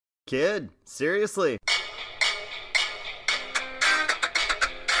Kid, seriously.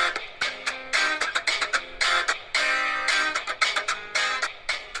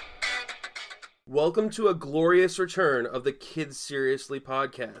 Welcome to a glorious return of the Kids Seriously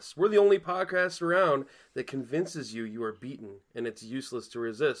podcast. We're the only podcast around that convinces you are beaten and it's useless to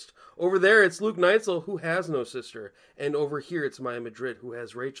resist. Over there, it's Luke Neitzel, who has no sister. And over here, it's Maya Madrid, who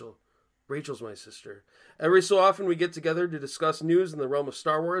has Rachel. Rachel's my sister. Every so often, we get together to discuss news in the realm of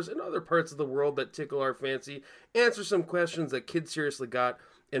Star Wars and other parts of the world that tickle our fancy, answer some questions that Kids Seriously got,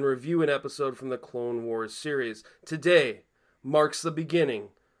 and review an episode from the Clone Wars series. Today marks the beginning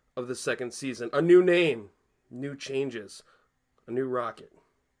of the second season. A new name, new changes, a new rocket,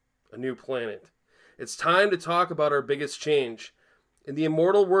 a new planet. It's time to talk about our biggest change. In the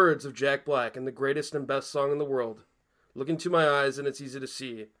immortal words of Jack Black and the greatest and best song in the world, look into my eyes and it's easy to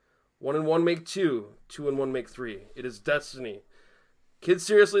see. 1 and 1 make 2, 2 and 1 make 3. It is destiny. Kids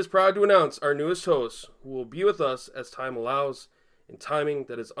Seriously is proud to announce our newest host, who will be with us as time allows, in timing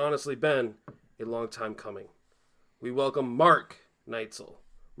that has honestly been a long time coming. We welcome Mark Neitzel.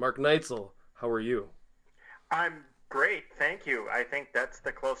 Mark Neitzel, how are you? I'm great, thank you. I think that's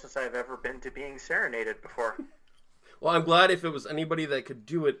the closest I've ever been to being serenaded before. Well, I'm glad if it was anybody that could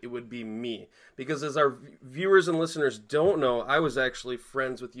do it, it would be me. Because as our viewers and listeners don't know, I was actually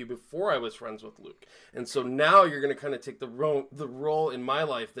friends with you before I was friends with Luke. And so now you're going to kind of take the role in my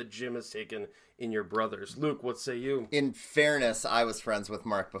life that Jim has taken in your brother's. Luke, what say you? In fairness, I was friends with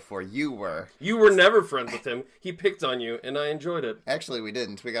Mark before you were. You were never friends with him. He picked on you, and I enjoyed it. Actually, we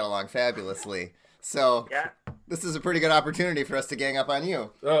didn't. We got along fabulously. So, Yeah. This is a pretty good opportunity for us to gang up on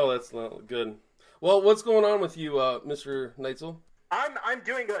you. Oh, that's not good. Well, what's going on with you, Mr. Neitzel? I'm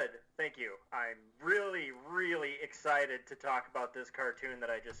doing good, thank you. I'm really, really excited to talk about this cartoon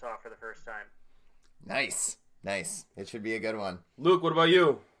that I just saw for the first time. Nice. It should be a good one. Luke, what about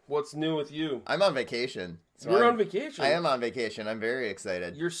you? What's new with you? I'm on vacation. You're on vacation? I am on vacation. I'm very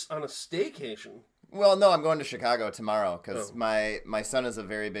excited. You're on a staycation. Well, no, I'm going to Chicago tomorrow because my son is a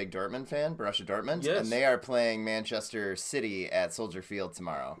very big Dortmund fan, Borussia Dortmund, yes. And they are playing Manchester City at Soldier Field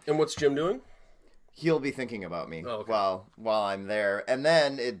tomorrow. And what's Jim doing? He'll be thinking about me okay. while I'm there. And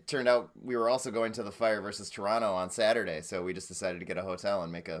then it turned out we were also going to the Fire versus Toronto on Saturday, so we just decided to get a hotel and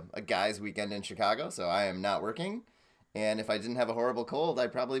make a guys' weekend in Chicago, so I am not working. And if I didn't have a horrible cold,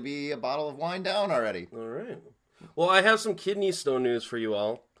 I'd probably be a bottle of wine down already. All right. Well, I have some kidney stone news for you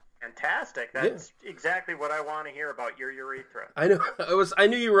all. Fantastic. That's exactly what I want to hear about your urethra. I know. I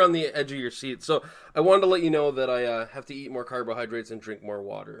knew you were on the edge of your seat, so I wanted to let you know that I have to eat more carbohydrates and drink more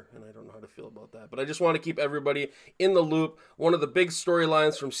water, and I don't know how to feel about that. But I just want to keep everybody in the loop. One of the big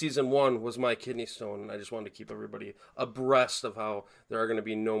storylines from season 1 was my kidney stone, and I just wanted to keep everybody abreast of how there are going to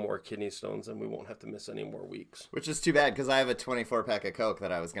be no more kidney stones, and we won't have to miss any more weeks. Which is too bad, because I have a 24-pack of Coke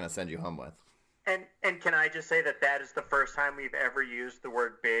that I was going to send you home with. And can I just say that is the first time we've ever used the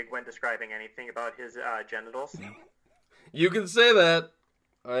word big when describing anything about his genitals? You can say that.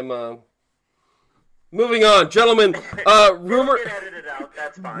 I'm moving on, gentlemen. Rumor. You can edit it out.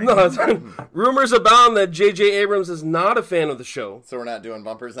 That's fine. No, it's fine. Rumors abound that J.J. Abrams is not a fan of the show. So we're not doing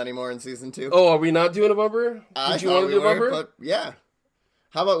bumpers anymore in season 2? Oh, are we not doing a bumper? Did you want to do a bumper? But yeah.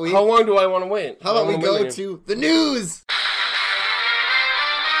 How about we? How long do I want to wait? How about we go to the news?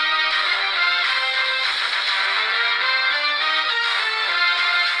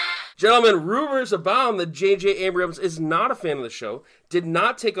 Gentlemen, rumors abound that J.J. Abrams is not a fan of the show, did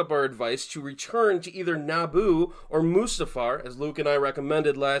not take up our advice to return to either Naboo or Mustafar, as Luke and I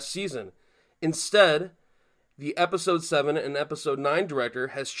recommended last season. Instead, the Episode 7 and Episode 9 director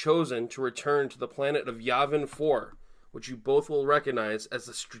has chosen to return to the planet of Yavin 4, which you both will recognize as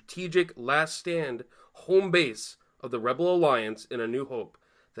the strategic last stand home base of the Rebel Alliance in A New Hope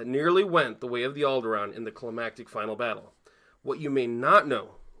that nearly went the way of the Alderaan in the climactic final battle. What you may not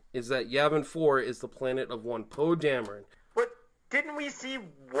know is that Yavin 4 is the planet of one Poe Dameron. But didn't we see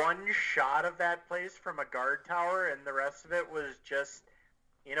one shot of that place from a guard tower and the rest of it was just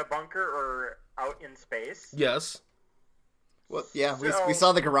in a bunker or out in space? Yes. Well, yeah, we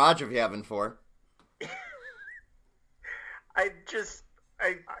saw the garage of Yavin 4.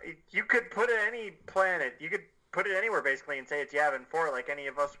 You could put it any planet. You could put it anywhere basically and say it's Yavin 4 like any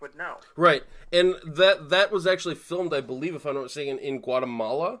of us would know. Right. And that was actually filmed, I believe, if I'm not mistaken, in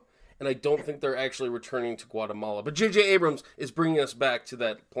Guatemala. And I don't think they're actually returning to Guatemala. But J.J. Abrams is bringing us back to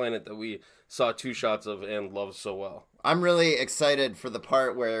that planet that we saw 2 shots of and loved so well. I'm really excited for the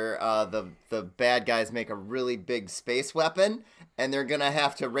part where the bad guys make a really big space weapon, and they're going to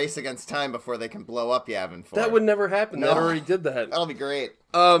have to race against time before they can blow up Yavin 4. That would never happen. No. That already did that. That'll be great.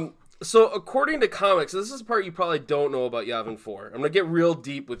 So, according to comics, this is the part you probably don't know about Yavin 4. I'm going to get real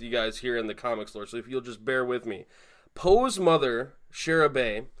deep with you guys here in the comics lore, so if you'll just bear with me. Poe's mother, Shara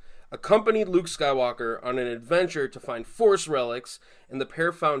Bay, accompanied Luke Skywalker on an adventure to find Force relics, and the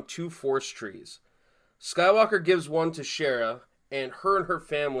pair found 2 Force trees. Skywalker gives one to Shara, and her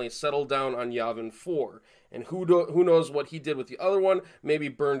family settle down on Yavin 4. And who knows what he did with the other one, maybe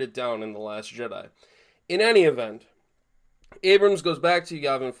burned it down in The Last Jedi. In any event, Abrams goes back to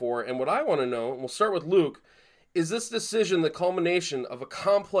Yavin 4, and what I want to know, and we'll start with Luke, is this decision the culmination of a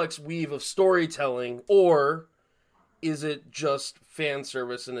complex weave of storytelling, or is it just fan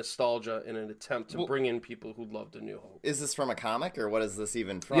service and nostalgia in an attempt to bring in people who loved A New Hope? Is this from a comic, or what is this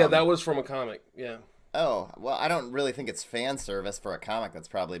even from? Yeah, that was from a comic, yeah. Oh, well, I don't really think it's fan service for a comic that's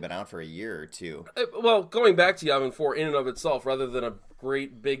probably been out for a year or two. Well, going back to Yavin 4 in and of itself, rather than a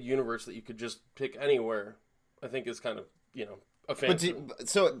great big universe that you could just pick anywhere, I think is kind of, a fan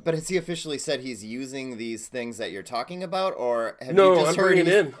service. But has he officially said he's using these things that you're talking about, or have no, you just I'm heard bringing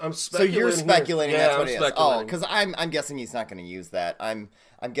it in. I'm speculating. So you're speculating here. that's what it is. Oh, because I'm I'm guessing he's not going to use that. I'm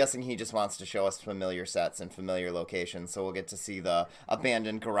guessing he just wants to show us familiar sets and familiar locations, so we'll get to see the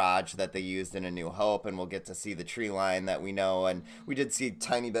abandoned garage that they used in A New Hope, and we'll get to see the tree line that we know, and we did see a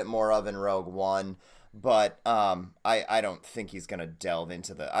tiny bit more of in Rogue One. But I don't think he's going to delve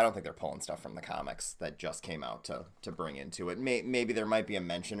into I don't think they're pulling stuff from the comics that just came out to bring into it. Maybe there might be a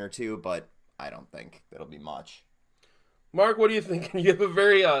mention or two, but I don't think it'll be much. Mark, what do you think? You have a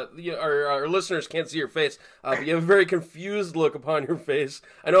very, our listeners can't see your face, but you have a very confused look upon your face.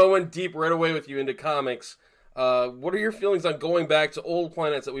 I know I went deep right away with you into comics. What are your feelings on going back to old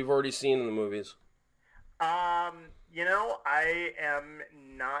planets that we've already seen in the movies? I am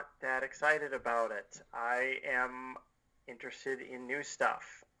not that excited about it. I am interested in new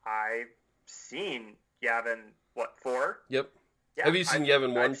stuff. I've seen Yavin, 4? Yep. Yeah, have you seen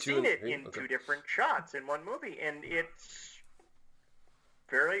Yavin 1, 2, I've and 3? seen it in 2 different shots in one movie, and it's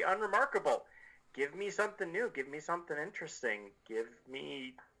very unremarkable. Give me something new. Give me something interesting. Give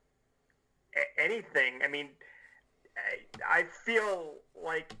me anything. I mean, I feel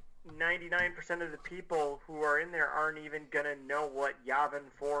like 99% of the people who are in there aren't even going to know what Yavin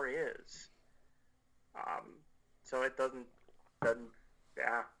 4 is. So it doesn't,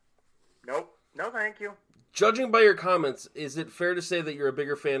 nope, no thank you. Judging by your comments, is it fair to say that you're a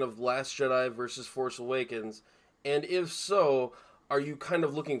bigger fan of Last Jedi versus Force Awakens? And if so, are you kind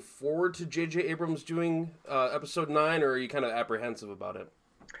of looking forward to J.J. Abrams doing Episode 9, or are you kind of apprehensive about it?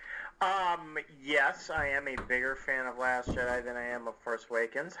 Yes, I am a bigger fan of Last Jedi than I am of Force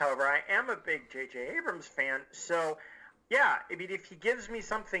Awakens. However, I am a big J.J. Abrams fan, so, yeah, I mean, if he gives me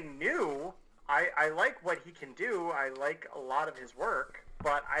something new, I like what he can do. I like a lot of his work,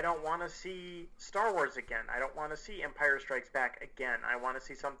 but I don't want to see Star Wars again. I don't want to see Empire Strikes Back again. I want to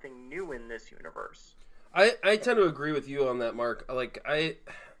see something new in this universe. I tend to agree with you on that, Mark. Like, I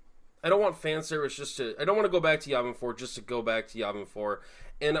don't want fan service I don't want to go back to Yavin 4 just to go back to Yavin 4.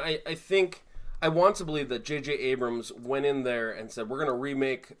 And I think, I want to believe that J.J. Abrams went in there and said, we're going to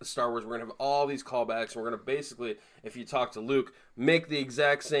remake Star Wars, we're going to have all these callbacks, and we're going to basically, if you talk to Luke, make the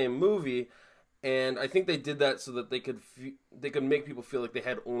exact same movie. And I think they did that so that they could make people feel like they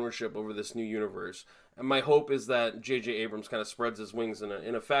had ownership over this new universe. And my hope is that J.J. Abrams kind of spreads his wings in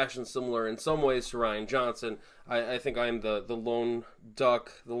a fashion similar in some ways to Rian Johnson. I think I am the lone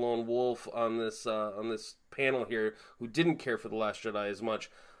duck, the lone wolf on this panel here who didn't care for The Last Jedi as much.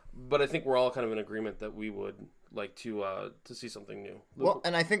 But I think we're all kind of in agreement that we would like to see something new. Well,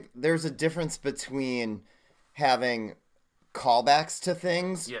 and I think there's a difference between having callbacks to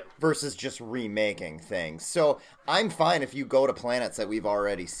things versus just remaking things. So I'm fine if you go to planets that we've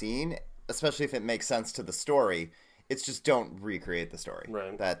already seen, especially if it makes sense to the story. It's just don't recreate the story.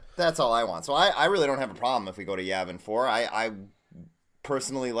 Right. That's all I want. So I really don't have a problem if we go to Yavin 4. I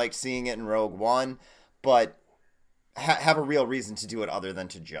personally liked seeing it in Rogue One, but have a real reason to do it other than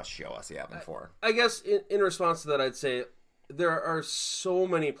to just show us Yavin 4. I guess in response to that, I'd say there are so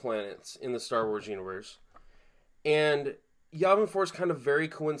many planets in the Star Wars universe, and Yavin 4 is kind of very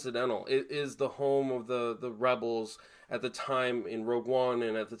coincidental. It is the home of the rebels at the time in Rogue One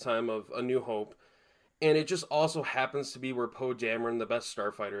and at the time of A New Hope. And it just also happens to be where Poe Dameron, the best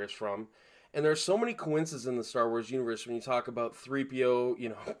starfighter, is from. And there are so many coincidences in the Star Wars universe when you talk about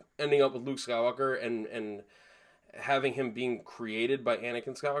 3PO, ending up with Luke Skywalker and having him being created by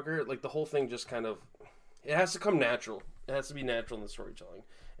Anakin Skywalker. Like, the whole thing just kind of, it has to come natural. It has to be natural in the storytelling.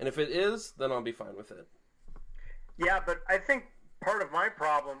 And if it is, then I'll be fine with it. Yeah, but I think part of my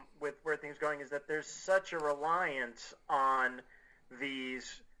problem with where things are going is that there's such a reliance on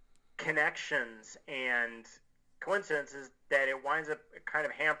these connections and coincidence is that it winds up kind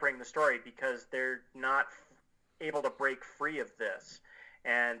of hampering the story because they're not able to break free of this.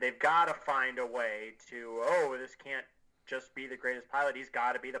 And they've got to find a way to, this can't just be the greatest pilot. He's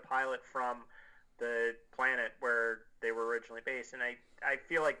got to be the pilot from the planet where they were originally based. And I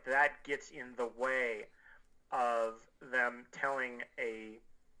feel like that gets in the way of them telling a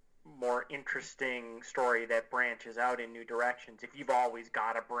more interesting story that branches out in new directions if you've always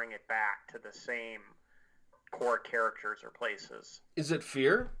got to bring it back to the same core characters or places. Is it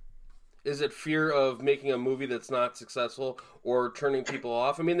fear? Is it fear of making a movie that's not successful or turning people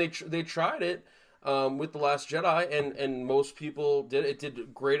off? I mean, they tried it with The Last Jedi, and most people did. It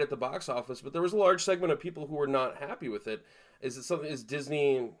did great at the box office, but there was a large segment of people who were not happy with it. Is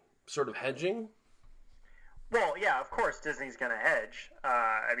Disney sort of hedging? Well, yeah, of course Disney's going to hedge.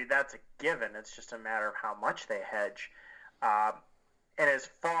 I mean, that's a given. It's just a matter of how much they hedge. And as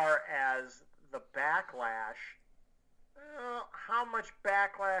far as the backlash, how much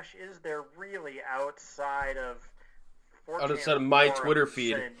backlash is there really outside of my Twitter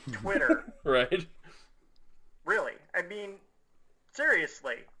feed? Twitter, right? Really? I mean,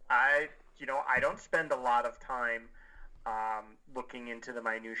 seriously, I don't spend a lot of time looking into the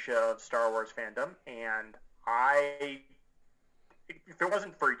minutia of Star Wars fandom, and if it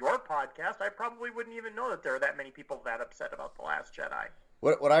wasn't for your podcast, I probably wouldn't even know that there are that many people that upset about The Last Jedi.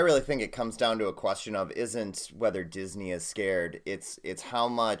 What I really think it comes down to a question of isn't whether Disney is scared. It's how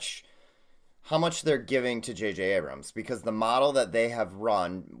much they're giving to J.J. Abrams, because the model that they have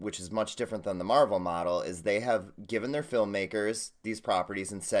run, which is much different than the Marvel model, is they have given their filmmakers these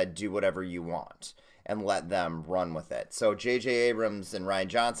properties and said, do whatever you want and let them run with it. So J.J. Abrams and Rian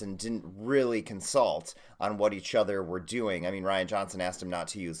Johnson didn't really consult on what each other were doing. I mean, Rian Johnson asked him not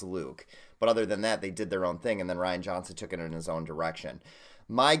to use Luke, but other than that, they did their own thing, and then Rian Johnson took it in his own direction.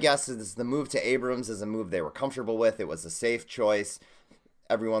 My guess is the move to Abrams is a move they were comfortable with. It was a safe choice.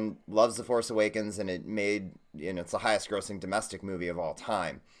 Everyone loves The Force Awakens, and it's the highest grossing domestic movie of all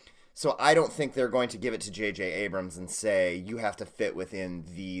time. So I don't think they're going to give it to J.J. Abrams and say, you have to fit within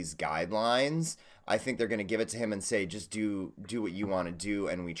these guidelines. I think they're going to give it to him and say, just do what you want to do,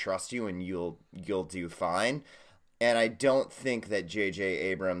 and we trust you, and you'll do fine. And I don't think that J.J.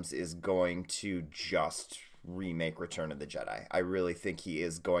 Abrams is going to just remake Return of the Jedi. I really think he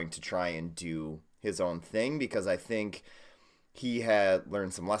is going to try and do his own thing, because I think he had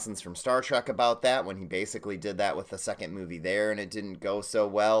learned some lessons from Star Trek about that when he basically did that with the second movie there, and it didn't go so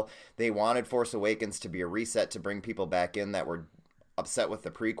well. They wanted Force Awakens to be a reset to bring people back in that were upset with the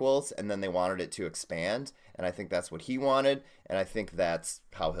prequels, and then they wanted it to expand, and I think that's what he wanted, and I think that's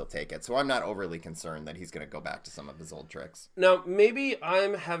how he'll take it. So I'm not overly concerned that he's going to go back to some of his old tricks. Now, maybe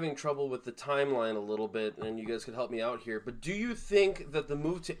I'm having trouble with the timeline a little bit, and you guys could help me out here, but do you think that the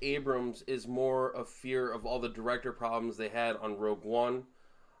move to Abrams is more a fear of all the director problems they had on Rogue One,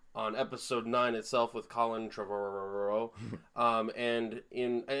 on Episode 9 itself with Colin Trevorrow, and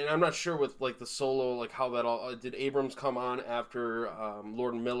I'm not sure with like the Solo, like how that all did. Abrams come on after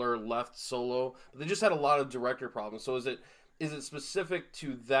Lord Miller left Solo, but they just had a lot of director problems. So is it specific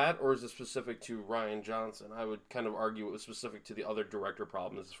to that, or is it specific to Rian Johnson? I would kind of argue it was specific to the other director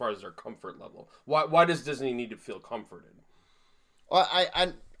problems as far as their comfort level. Why does Disney need to feel comforted? Well,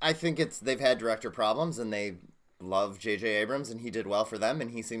 I think they've had director problems, and they love J.J. Abrams, and he did well for them, and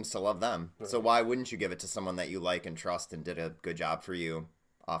he seems to love them. Right. So why wouldn't you give it to someone that you like and trust and did a good job for you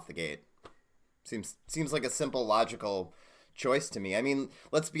off the gate? Seems like a simple, logical choice to me. I mean,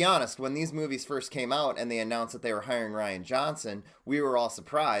 let's be honest. When these movies first came out and they announced that they were hiring Rian Johnson, we were all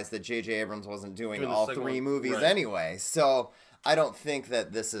surprised that J.J. Abrams wasn't doing all three movies anyway. So I don't think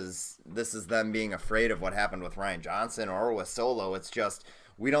that this is them being afraid of what happened with Rian Johnson or with Solo. It's just,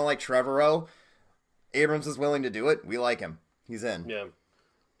 we don't like Trevorrow. Abrams is willing to do it. We like him. He's in. Yeah.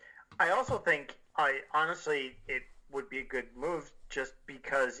 I also think, honestly, it would be a good move just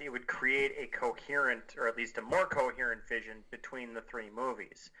because it would create a coherent, or at least a more coherent vision between the three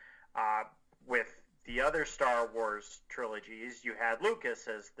movies. With the other Star Wars trilogies, you had Lucas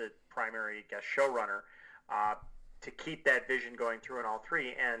as the primary guest showrunner to keep that vision going through in all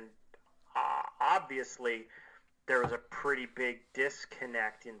three. And obviously, there was a pretty big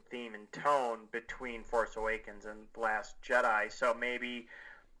disconnect in theme and tone between Force Awakens and The Last Jedi. So maybe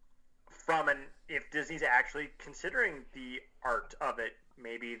if Disney's actually considering the art of it,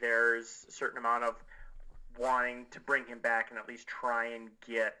 maybe there's a certain amount of wanting to bring him back and at least try and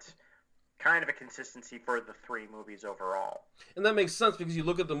get kind of a consistency for the three movies overall. And that makes sense because you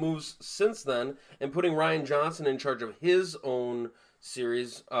look at the moves since then and putting Rian Johnson in charge of his own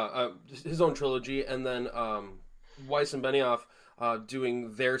series, his own trilogy, and then Weiss and Benioff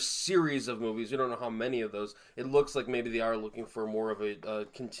doing their series of movies. We don't know how many of those. It looks like maybe they are looking for more of a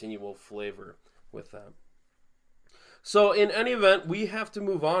continual flavor with that. So in any event, we have to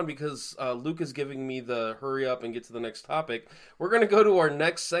move on because Luke is giving me the hurry up and get to the next topic. We're going to go to our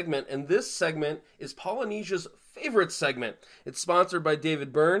next segment, and this segment is Polynesia's favorite segment. It's sponsored by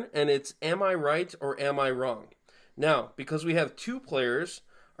David Byrne, and it's Am I Right or Am I Wrong? Now, because we have two players,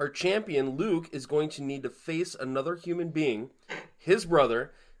 our champion, Luke, is going to need to face another human being, his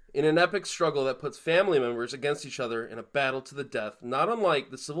brother, in an epic struggle that puts family members against each other in a battle to the death, not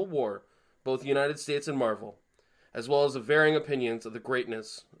unlike the Civil War, both the United States and Marvel, as well as the varying opinions of the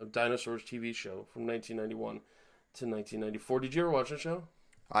greatness of Dinosaurs TV show from 1991 to 1994. Did you ever watch that show?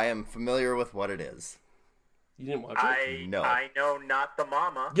 I am familiar with what it is. You didn't watch it? No. I know not the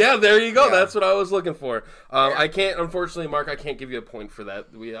mama. Yeah, there you go. Yeah. That's what I was looking for. I can't, unfortunately, Mark, I can't give you a point for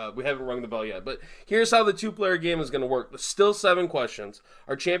that. We haven't rung the bell yet. But here's how the two-player game is going to work. There's still 7 questions.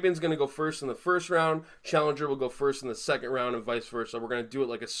 Our champion's going to go first in the first round. Challenger will go first in the second round, and vice versa. We're going to do it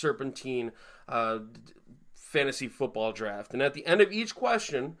like a serpentine fantasy football draft. And at the end of each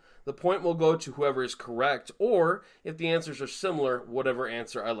question, the point will go to whoever is correct, or if the answers are similar, whatever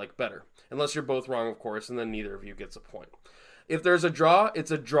answer I like better. Unless you're both wrong, of course, and then neither of you gets a point. If there's a draw,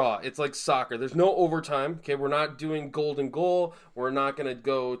 it's a draw. It's like soccer. There's no overtime. Okay, we're not doing golden goal. We're not going to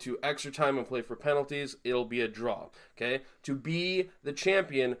go to extra time and play for penalties. It'll be a draw. Okay, to be the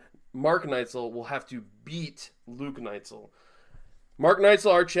champion, Mark Neitzel will have to beat Luke Neitzel. Mark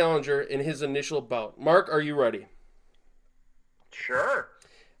Neitzel, our challenger, in his initial bout. Mark, are you ready? Sure.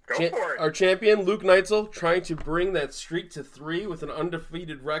 Go for it. Our champion, Luke Neitzel, trying to bring that streak to 3 with an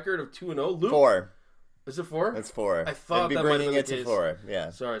undefeated record of 2-0. Luke? 4. Is it 4? It's 4. I thought I'd be that might have bringing been it the to case. 4. Yeah.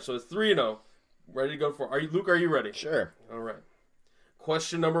 Sorry, so it's 3-0. Ready to go for it. Luke, are you ready? Sure. All right.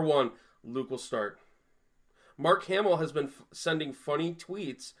 Question number 1. Luke will start. Mark Hamill has been sending funny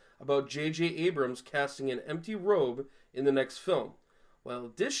tweets about J.J. Abrams casting an empty robe in the next film, while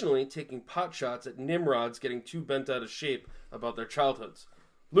additionally taking pot shots at Nimrods getting too bent out of shape about their childhoods.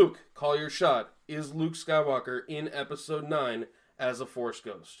 Luke, call your shot. Is Luke Skywalker in Episode 9 as a Force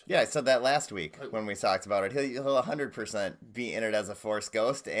Ghost? Yeah, I said that last week when we talked about it. He'll 100% be in it as a Force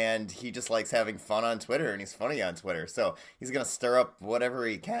Ghost, and he just likes having fun on Twitter, and he's funny on Twitter. So he's going to stir up whatever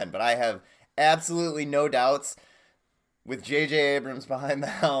he can. But I have absolutely no doubts with J.J. Abrams behind the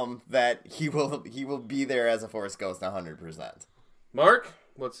helm that he will be there as a Force Ghost 100%. Mark,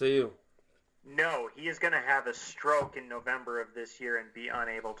 what say you? No, he is going to have a stroke in November of this year and be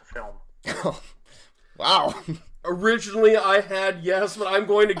unable to film. Wow. Originally, I had yes, but I'm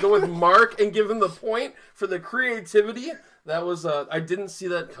going to go with Mark and give him the point for the creativity. That was, I didn't see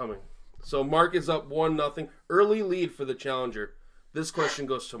that coming. So Mark is up 1-0. Early lead for the challenger. This question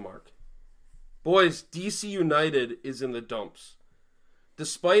goes to Mark. Boys, DC United is in the dumps.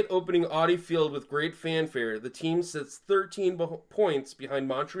 Despite opening Audi Field with great fanfare, the team sits 13 points behind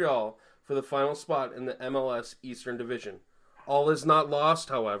Montreal for the final spot in the MLS Eastern Division. All is not lost,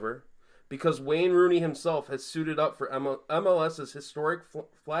 however, because Wayne Rooney himself has suited up for MLS's historic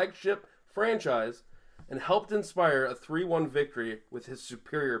flagship franchise and helped inspire a 3-1 victory with his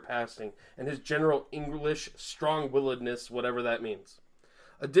superior passing and his general English strong-willedness, whatever that means.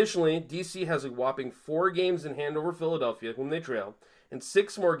 Additionally, DC has a whopping 4 games in hand over Philadelphia, whom they trail, and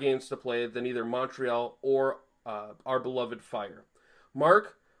 6 more games to play than either Montreal or our beloved Fire.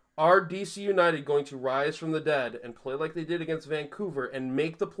 Mark, are DC United going to rise from the dead and play like they did against Vancouver and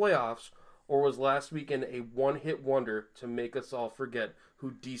make the playoffs, or was last weekend a one-hit wonder to make us all forget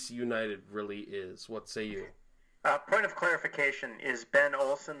who DC United really is? What say you? Point of clarification, is Ben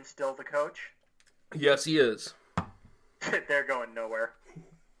Olsen still the coach? Yes, he is. They're going nowhere.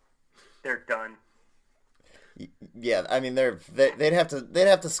 They're done. Yeah, I mean they'd have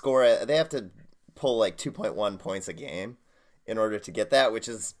to score it. They have to pull like 2.1 points a game in order to get that, which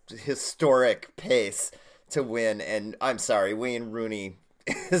is historic pace to win. And I'm sorry, Wayne Rooney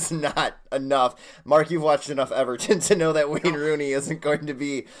is not enough. Mark, you've watched enough Everton to know that Wayne Rooney isn't going to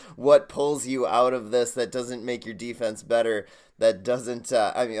be what pulls you out of this. That doesn't make your defense better. That doesn't.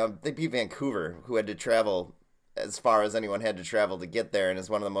 They beat Vancouver, who had to travel as far as anyone had to travel to get there, and is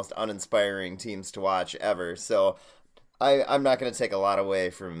one of the most uninspiring teams to watch ever. So I'm not going to take a lot away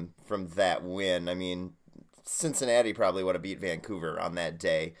from that win. I mean, Cincinnati probably would have beat Vancouver on that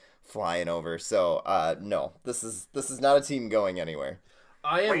day flying over. So no, this is not a team going anywhere.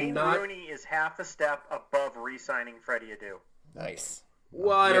 Wayne Rooney is half a step above re-signing Freddie Adu. Nice.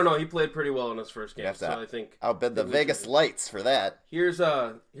 Well, I don't know. He played pretty well in his first game, so I think I'll bid the Vegas lights for that. Here's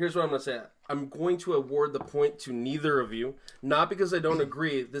what I'm gonna say. I'm going to award the point to neither of you. Not because I don't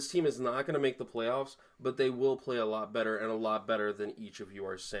agree. This team is not going to make the playoffs, but they will play a lot better and a lot better than each of you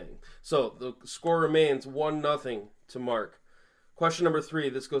are saying. So the score remains 1-0 to Mark. Question number 3.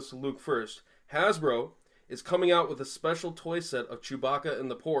 This goes to Luke first. Hasbro is coming out with a special toy set of Chewbacca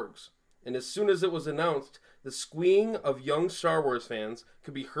and the Porgs. And as soon as it was announced, the squeeing of young Star Wars fans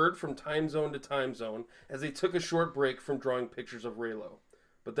could be heard from time zone to time zone as they took a short break from drawing pictures of Reylo.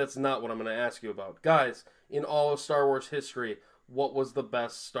 But that's not what I'm going to ask you about. Guys, in all of Star Wars history, what was the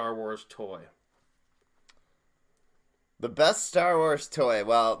best Star Wars toy? The best Star Wars toy.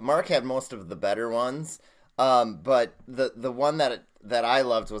 Well, Mark had most of the better ones, but the one that I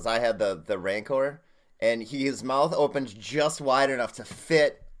loved was I had the Rancor, and his mouth opened just wide enough to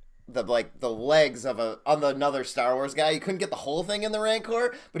fit the legs of another Star Wars guy. He couldn't get the whole thing in the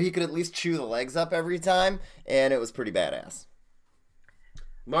Rancor, but he could at least chew the legs up every time, and it was pretty badass.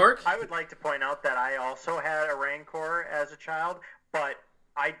 Mark? I would like to point out that I also had a Rancor as a child, but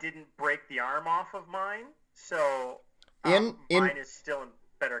I didn't break the arm off of mine, so mine is still in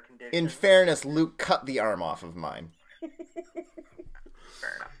better condition. In fairness, Luke cut the arm off of mine.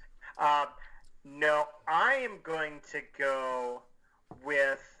 Fair enough. No, I am going to go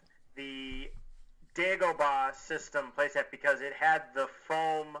with the Dagobah system playset because it had the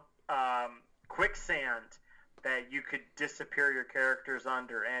foam quicksand that you could disappear your characters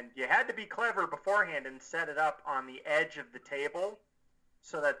under, and you had to be clever beforehand and set it up on the edge of the table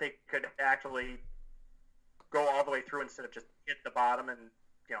so that they could actually go all the way through instead of just hit the bottom and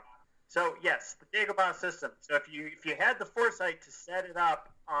So yes, the Dagobah system. So if you had the foresight to set it up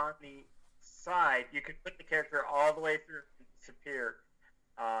on the side, you could put the character all the way through and disappear.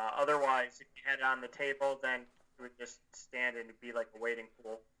 Otherwise, if you had it on the table, then it would just stand and it'd be like a waiting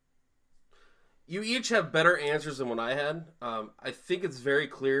pool. You each have better answers than what I had. I think it's very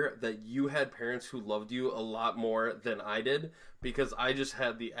clear that you had parents who loved you a lot more than I did, because I just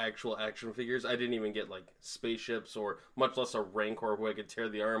had the actual action figures. I didn't even get like spaceships or much less a Rancor who I could tear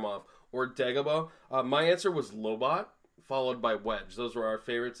the arm off, or Dagobah. My answer was Lobot, followed by Wedge. Those were our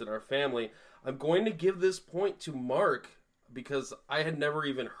favorites in our family. I'm going to give this point to Mark because I had never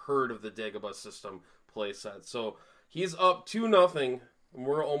even heard of the Dagobah system playset. So he's up 2-0. And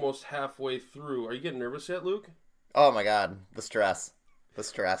we're almost halfway through. Are you getting nervous yet, Luke? Oh my god, the stress. The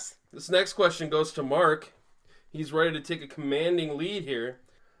stress. This next question goes to Mark. He's ready to take a commanding lead here.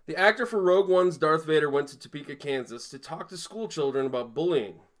 The actor for Rogue One's Darth Vader went to Topeka, Kansas to talk to school children about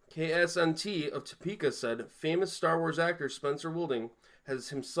bullying. KSNT of Topeka said famous Star Wars actor Spencer Wilding has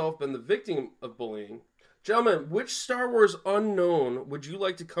himself been the victim of bullying. Gentlemen, which Star Wars unknown would you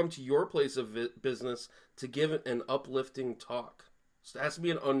like to come to your place of business to give an uplifting talk? So it has to be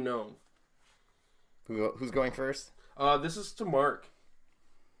an unknown. Who's going first? This is to Mark.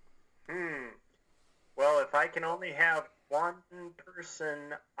 Well, if I can only have one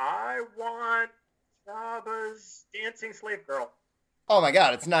person, I want Jabba's dancing slave girl. Oh my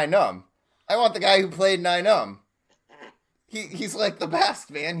god, it's Nine Num. I want the guy who played Nine Num. He's like the best,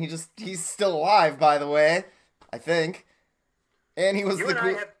 man. He's still alive, by the way, I think. And he was you and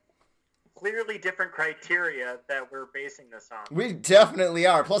I have clearly different criteria that we're basing this on. We definitely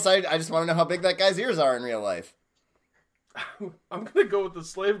are. Plus, I just want to know how big that guy's ears are in real life. I'm gonna go with the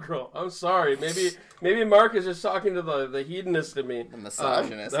slave girl. I'm sorry. Maybe Mark is just talking to the hedonist in me. The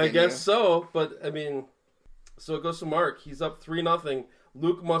misogynist. I guess so. But I mean, so it goes to Mark. He's up 3-0.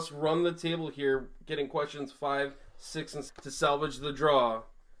 Luke must run the table here, getting questions 5, 6, and to salvage the draw,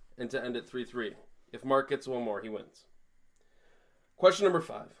 and to end at 3-3. If Mark gets one more, he wins. Question number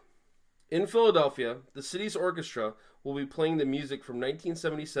 5. In Philadelphia, the city's orchestra will be playing the music from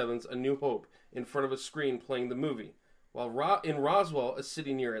 1977's A New Hope in front of a screen playing the movie. While in Roswell, a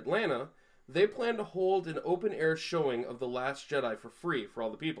city near Atlanta, they plan to hold an open-air showing of The Last Jedi for free for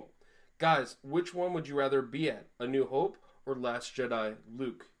all the people. Guys, which one would you rather be at? A New Hope or Last Jedi?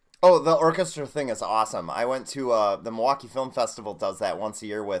 Luke? Oh, the orchestra thing is awesome. I went to the Milwaukee Film Festival does that once a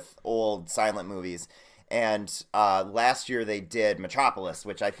year with old silent movies. And last year they did Metropolis,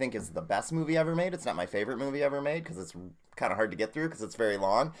 which I think is the best movie ever made. It's not my favorite movie ever made because it's kind of hard to get through because it's very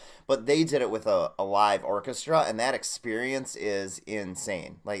long. But they did it with a live orchestra, and that experience is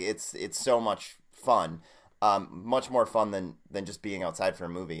insane. Like, it's so much fun. Much more fun than just being outside for a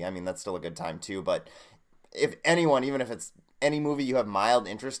movie. I mean, that's still a good time too. But if anyone, even if it's any movie you have mild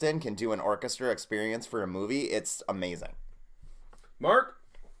interest in, can do an orchestra experience for a movie, it's amazing. Mark?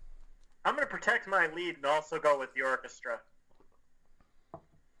 I'm going to protect my lead and also go with the orchestra.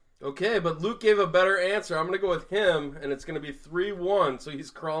 Okay, but Luke gave a better answer. I'm going to go with him, and it's going to be 3-1, so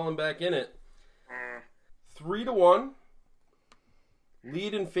he's crawling back in it. 3-1.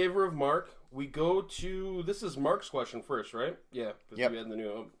 Lead in favor of Mark. We go to, this is Mark's question first, right? Yeah. Yep. We had the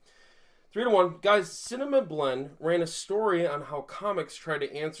New Hope. 3-1. Guys, Cinema Blend ran a story on how comics try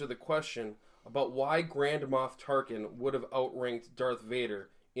to answer the question about why Grand Moff Tarkin would have outranked Darth Vader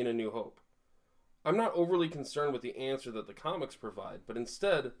in A New Hope. I'm not overly concerned with the answer that the comics provide, but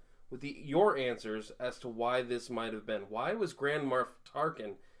instead with your answers as to why this might have been. Why was Grand Moff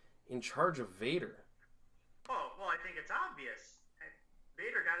Tarkin in charge of Vader? Oh, well, I think it's obvious.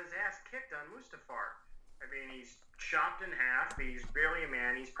 Vader got his ass kicked on Mustafar. I mean, he's chopped in half. He's barely a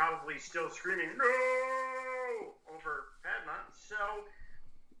man. He's probably still screaming, "No!" over Padma. So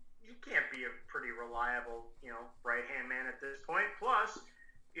he can't be a pretty reliable, right-hand man at this point. Plus,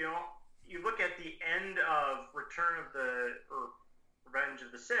 you look at the end of Revenge of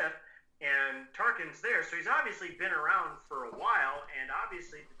the Sith, and Tarkin's there. So he's obviously been around for a while, and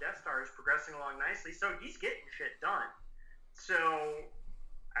obviously the Death Star is progressing along nicely. So he's getting shit done. So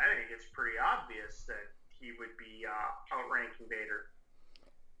I think it's pretty obvious that he would be outranking Vader.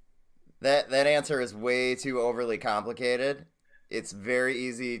 That answer is way too overly complicated. It's very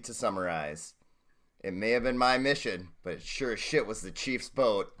easy to summarize. It may have been my mission, but it sure as shit was the Chief's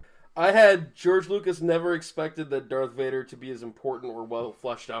boat. I had George Lucas never expected that Darth Vader to be as important or well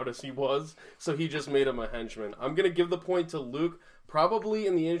fleshed out as he was, so he just made him a henchman. I'm going to give the point to Luke, probably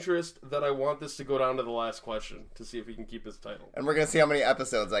in the interest that I want this to go down to the last question to see if he can keep his title. And we're going to see how many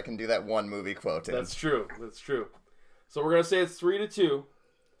episodes I can do that one movie quote in. That's true. So we're going to say it's 3-2.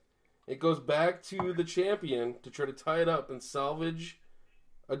 It goes back to the champion to try to tie it up and salvage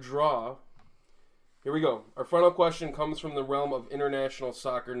a draw. Here we go. Our final question comes from the realm of international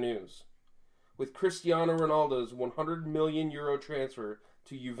soccer news. With Cristiano Ronaldo's €100 million transfer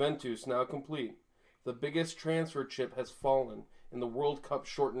to Juventus now complete, the biggest transfer chip has fallen in the World Cup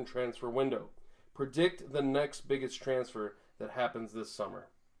shortened transfer window. Predict the next biggest transfer that happens this summer.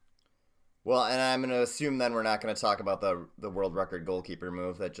 Well, and I'm going to assume then we're not going to talk about the world record goalkeeper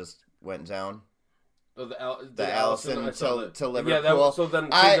move that just went down. Oh, the Alisson to Liverpool. Yeah, so then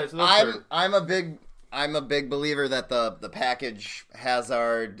I'm a big believer that the package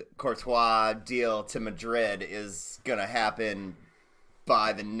Hazard Courtois deal to Madrid is going to happen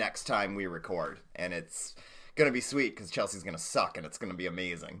by the next time we record, and it's going to be sweet because Chelsea's going to suck, and it's going to be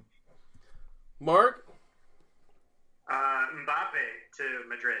amazing. Mark? Mbappe to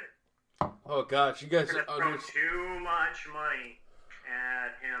Madrid. Oh, gosh. You guys are going to throw too much money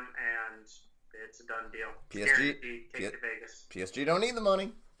at him, and it's a done deal. PSG, take to Vegas. PSG don't need the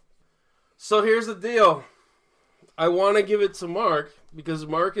money. So here's the deal. I want to give it to Mark because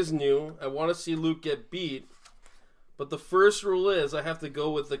Mark is new. I want to see Luke get beat. But the first rule is I have to go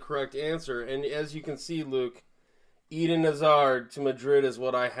with the correct answer. And as you can see, Luke, Eden Hazard to Madrid is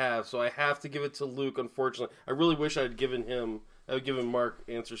what I have. So I have to give it to Luke, unfortunately. I really wish I would given Mark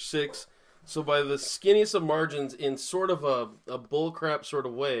answer 6. So by the skinniest of margins, in sort of a bullcrap sort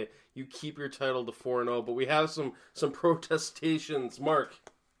of way, you keep your title to 4-0. But we have some protestations. Mark.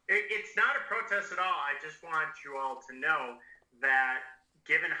 It's not a protest at all. I just want you all to know that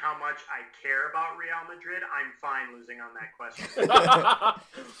given how much I care about Real Madrid, I'm fine losing on that question.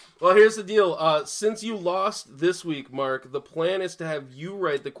 Well, here's the deal. Since you lost this week, Mark, the plan is to have you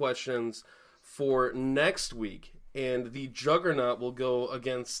write the questions for next week. And the Juggernaut will go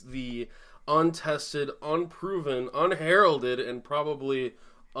against the untested, unproven, unheralded, and probably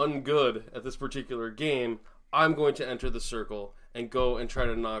ungood at this particular game. I'm going to enter the circle and go and try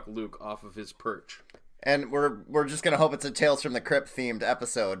to knock Luke off of his perch. And we're just going to hope it's a Tales from the Crypt themed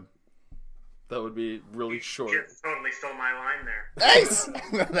episode. That would be really short. You just totally stole my line there. Nice!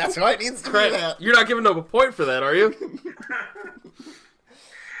 That's why it needs to be that. You're not giving up a point for that, are you?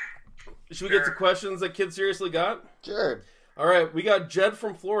 Should we get to questions that Kid seriously got? Sure. All right, we got Jed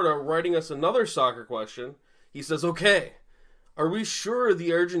from Florida writing us another soccer question. He says, okay, are we sure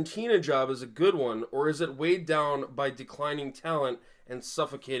the Argentina job is a good one, or is it weighed down by declining talent and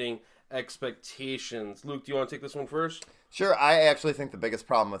suffocating expectations? Luke, do you want to take this one first? Sure. I actually think the biggest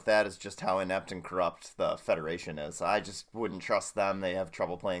problem with that is just how inept and corrupt the Federation is. I just wouldn't trust them. They have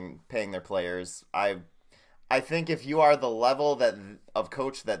trouble paying their players. I think if you are the level of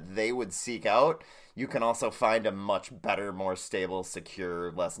coach that they would seek out, you can also find a much better, more stable,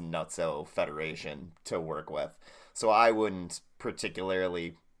 secure, less nutso federation to work with. So I wouldn't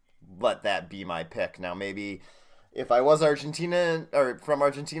particularly let that be my pick. Now, maybe if I was Argentina or from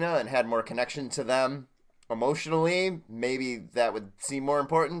Argentina and had more connection to them emotionally, maybe that would seem more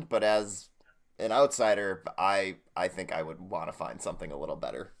important. But as an outsider, I think I would want to find something a little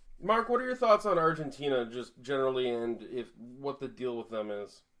better. Mark, what are your thoughts on Argentina just generally, and what the deal with them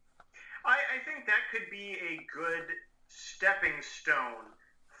is? I think that could be a good stepping stone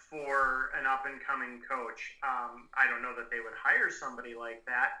for an up-and-coming coach. I don't know that they would hire somebody like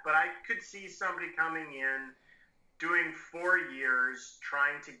that, but I could see somebody coming in, doing 4 years,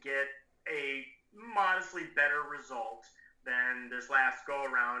 trying to get a modestly better result than this last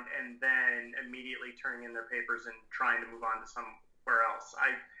go-around, and then immediately turning in their papers and trying to move on to somewhere else.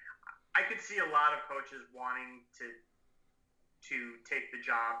 I could see a lot of coaches wanting to take the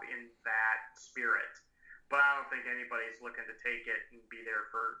job in that spirit. But I don't think anybody's looking to take it and be there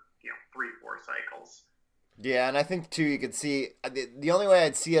for 3-4 cycles. Yeah, and I think too you could see the only way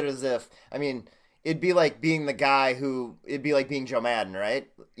I'd see it is if it'd be like being it'd be like being Joe Madden, right?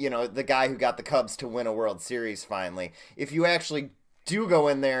 The guy who got the Cubs to win a World Series finally. If you actually do go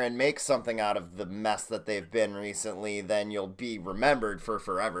in there and make something out of the mess that they've been recently, then you'll be remembered for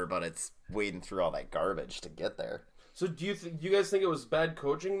forever. But it's wading through all that garbage to get there. So do you guys think it was bad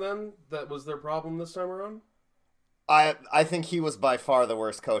coaching then that was their problem this time around? I think he was by far the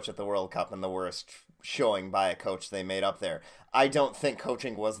worst coach at the World Cup and the worst showing by a coach they made up there. I don't think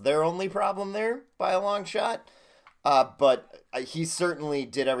coaching was their only problem there by a long shot, but he certainly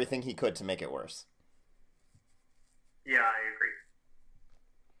did everything he could to make it worse. Yeah, I agree.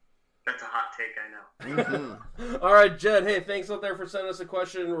 That's a hot take, I know. Mm-hmm. All right, Jed, hey, thanks out there for sending us a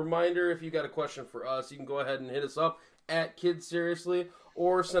question. Reminder, if you got a question for us, you can go ahead and hit us up at KidSeriously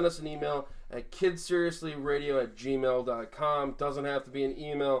or send us an email at kidseriouslyradio@gmail.com. Doesn't have to be an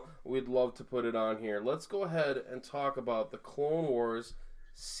email. We'd love to put it on here. Let's go ahead and talk about the Clone Wars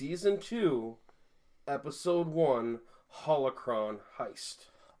Season 2, Episode 1, Holocron Heist.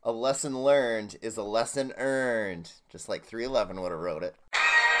 A lesson learned is a lesson earned, just like 311 would have wrote it.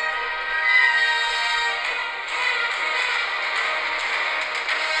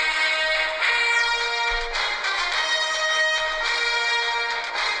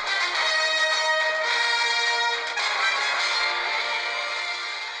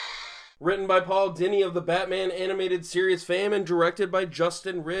 Written by Paul Dini of the Batman animated series fame and directed by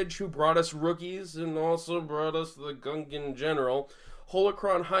Justin Ridge, who brought us Rookies and also brought us the Gungan General.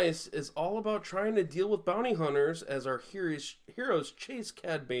 Holocron Heist is all about trying to deal with bounty hunters as our heroes chase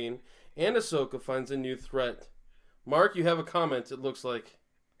Cad Bane, and Ahsoka finds a new threat. Mark, you have a comment, it looks like.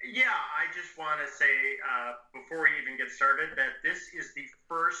 Yeah, I just want to say, before we even get started, that this is the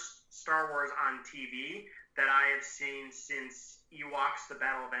first Star Wars on TV that I have seen since Ewoks: The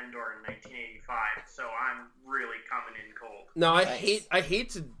Battle of Endor in 1985. So I'm really coming in cold. Now, I hate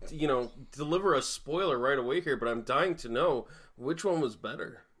to, deliver a spoiler right away here, but I'm dying to know which one was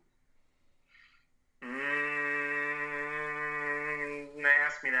better.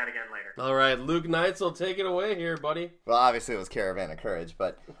 Ask me that again later. All right, Luke Neitzel, take it away here, buddy. Well, obviously it was Caravan of Courage,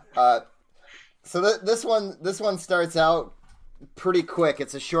 but so this one starts out pretty quick.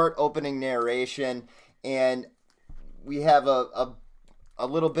 It's a short opening narration, and we have a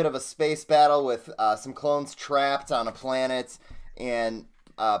little bit of a space battle with some clones trapped on a planet, and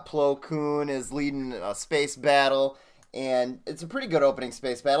Plo Koon is leading a space battle, and it's a pretty good opening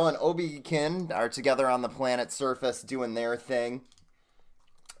space battle, and Obi-Kin are together on the planet surface doing their thing.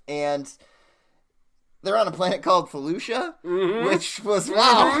 And they're on a planet called Felucia, which was,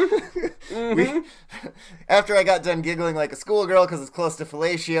 wow. After I got done giggling like a schoolgirl because it's close to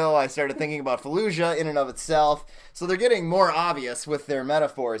fellatio, I started thinking about Felucia in and of itself. So they're getting more obvious with their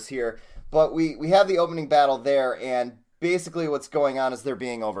metaphors here. But we have the opening battle there, and basically what's going on is they're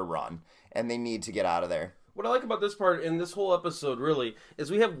being overrun, and they need to get out of there. What I like about this part in this whole episode, really, is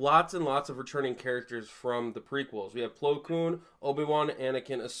we have lots and lots of returning characters from the prequels. We have Plo Koon, Obi-Wan,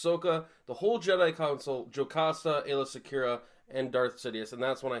 Anakin, Ahsoka, the whole Jedi Council, Jocasta, Aayla Secura, and Darth Sidious, and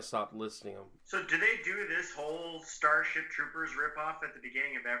that's when I stopped listing them. So do they do this whole Starship Troopers ripoff at the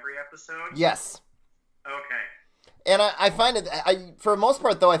beginning of every episode? Yes. Okay. And I find it, for the most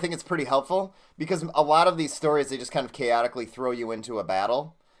part, though, I think it's pretty helpful, because a lot of these stories, they just kind of chaotically throw you into a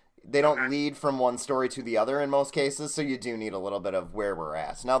battle. They don't lead from one story to the other in most cases, so you do need a little bit of where we're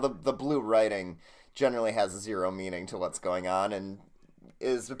at. Now, the blue writing generally has zero meaning to what's going on, and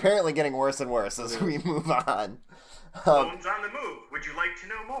is apparently getting worse and worse as we move on. Bones on the move. Would you like to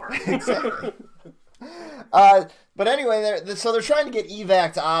know more? Exactly. But anyway, so they're trying to get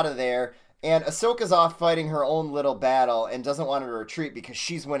evac'd out of there, and Ahsoka's off fighting her own little battle and doesn't want to retreat because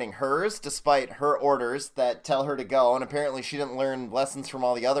she's winning hers despite her orders that tell her to go. And apparently she didn't learn lessons from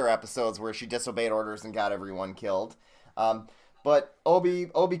all the other episodes where she disobeyed orders and got everyone killed. But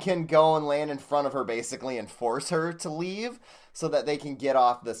Obi can go and land in front of her basically and force her to leave so that they can get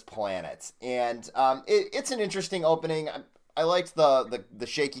off this planet. And it's an interesting opening. I liked the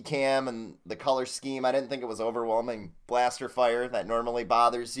shaky cam and the color scheme. I didn't think it was overwhelming blaster fire that normally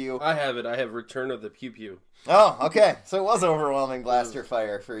bothers you. I have it. I have Return of the Pew Pew. Oh, okay. So it was overwhelming blaster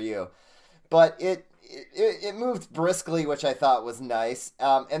fire for you. But it moved briskly, which I thought was nice.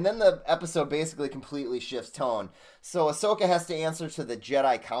 And then the episode basically completely shifts tone. So Ahsoka has to answer to the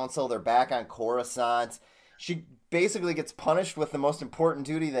Jedi Council. They're back on Coruscant. She basically gets punished with the most important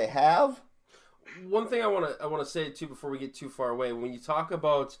duty they have. One thing I want to say too before we get too far away, when you talk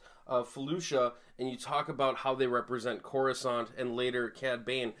about Felucia and you talk about how they represent Coruscant and later Cad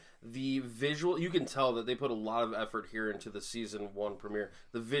Bane, the visual, you can tell that they put a lot of effort here into the season 1 premiere.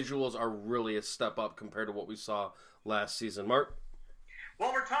 The visuals are really a step up compared to what we saw last season. Mark?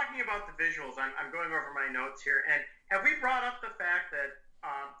 Well, we're talking about the visuals. I'm going over my notes here, and have we brought up the fact that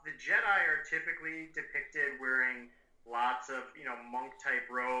the Jedi are typically depicted wearing lots of, monk type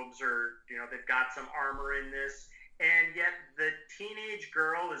robes, or, they've got some armor in this, and yet the teenage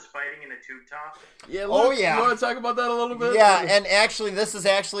girl is fighting in a tube top? Yeah, Luke, you want to talk about that a little bit? Yeah, and actually, this is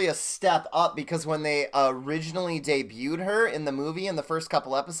actually a step up, because when they originally debuted her in the movie in the first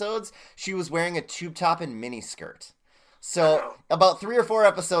couple episodes, she was wearing a tube top and miniskirt. So about 3 or 4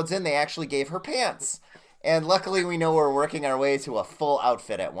 episodes in, they actually gave her pants. And luckily, we know we're working our way to a full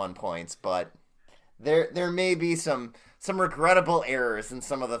outfit at one point, but there may be some regrettable errors in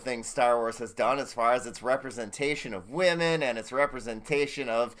some of the things Star Wars has done as far as its representation of women and its representation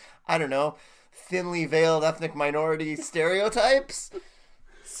of, I don't know, thinly veiled ethnic minority stereotypes.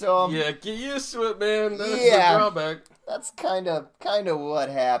 So yeah, get used to it, man. That's the drawback. That's kind of what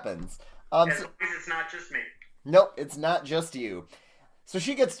happens. As long as it's not just me. Nope, it's not just you. So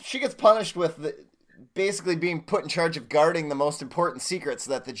she gets punished with basically being put in charge of guarding the most important secrets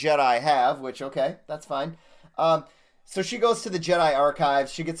that the Jedi have, which, okay, that's fine. So she goes to the Jedi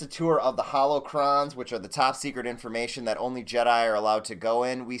archives. She gets a tour of the holocrons, which are the top secret information that only Jedi are allowed to go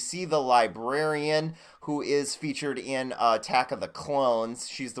in. We see the librarian, who is featured in Attack of the Clones.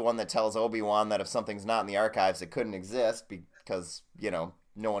 She's the one that tells Obi-Wan that if something's not in the archives, it couldn't exist because,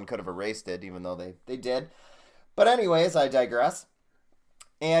 no one could have erased it, even though they did. But anyways, I digress.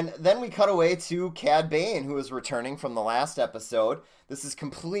 And then we cut away to Cad Bane, who is returning from the last episode. This is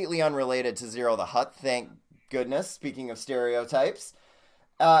completely unrelated to Zero the Hutt, thank goodness, speaking of stereotypes.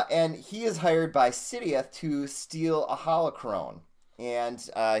 And he is hired by Sidious to steal a holocron. And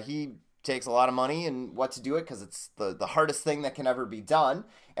he takes a lot of money and what to do it, because it's the hardest thing that can ever be done.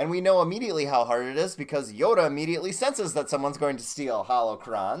 And we know immediately how hard it is, because Yoda immediately senses that someone's going to steal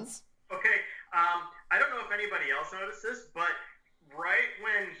holocrons. Okay, I don't know if anybody else noticed this, but right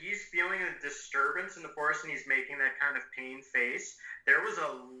when he's feeling a disturbance in the Force and he's making that kind of pain face, there was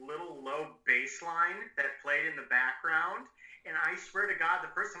a little low bass line that played in the background, and I swear to God, the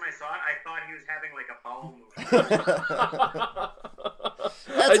first time I saw it, I thought he was having like a bowel movement.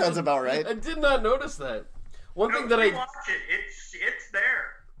 That sounds about right. I did not notice that. Watch it. It's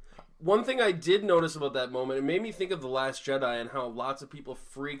there. One thing I did notice about that moment, it made me think of The Last Jedi and how lots of people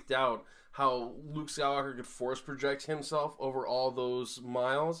freaked out how Luke Skywalker could force project himself over all those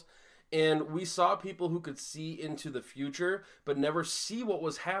miles. And we saw people who could see into the future, but never see what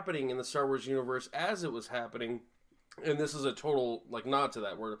was happening in the Star Wars universe as it was happening. And this is a total, nod to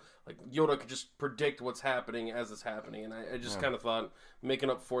that, where, Yoda could just predict what's happening as it's happening. And I just kind of thought making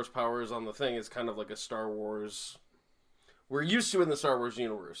up force powers on the thing is kind of like a Star Wars... We're used to it in the Star Wars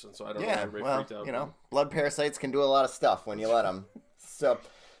universe, and so I don't know why everybody freaked out. Blood parasites can do a lot of stuff when you let them. So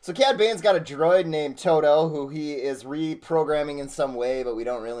Cad Bane's got a droid named Toto, who he is reprogramming in some way, but we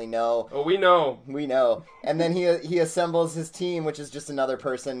don't really know. Oh, we know. We know. And then he assembles his team, which is just another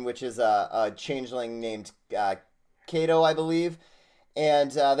person, which is a changeling named Kato, I believe.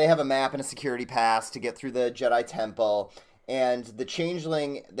 And they have a map and a security pass to get through the Jedi Temple. And the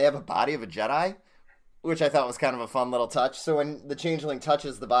changeling, they have a body of a Jedi, which I thought was kind of a fun little touch. So when the changeling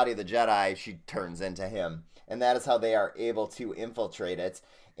touches the body of the Jedi, she turns into him. And that is how they are able to infiltrate it.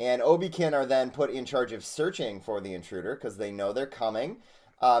 And Obi-Kin are then put in charge of searching for the intruder, because they know they're coming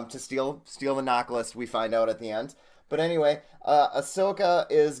to steal the knock list, we find out at the end. But anyway, Ahsoka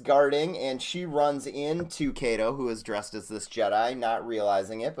is guarding, and she runs into Kato, who is dressed as this Jedi, not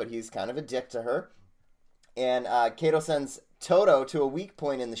realizing it, but he's kind of a dick to her. And Kato sends Toto to a weak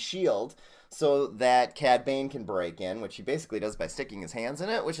point in the shield, so that Cad Bane can break in, which he basically does by sticking his hands in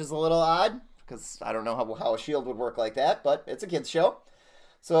it, which is a little odd, because I don't know how a shield would work like that, but it's a kid's show.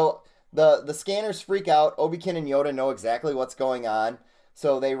 So the scanners freak out. Obi-Kin and Yoda know exactly what's going on,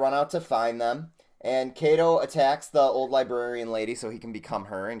 so they run out to find them. And Kato attacks the old librarian lady so he can become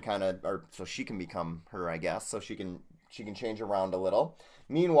her, and so she can become her, I guess, so she can change around a little.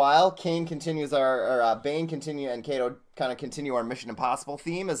 Meanwhile, Bane continues and Kato kind of continue our Mission Impossible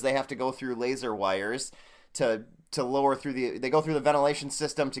theme as they have to go through laser wires to lower through they go through the ventilation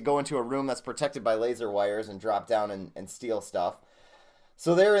system to go into a room that's protected by laser wires and drop down and steal stuff.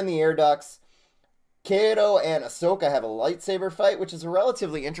 So they're in the air ducts. Kato and Ahsoka have a lightsaber fight, which is a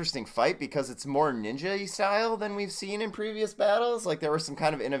relatively interesting fight because it's more ninja-y style than we've seen in previous battles. Like, there were some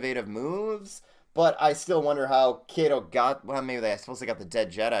kind of innovative moves. But I still wonder how Kato got... Well, maybe I suppose they got the dead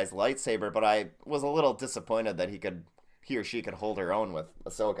Jedi's lightsaber, but I was a little disappointed that he or she could hold her own with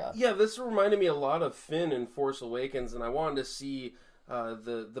Ahsoka. Yeah, this reminded me a lot of Finn in Force Awakens, and I wanted to see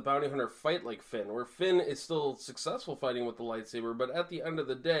the bounty hunter fight like Finn, where Finn is still successful fighting with the lightsaber, but at the end of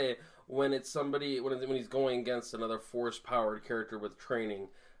the day, when it's somebody... When he's going against another Force-powered character with training...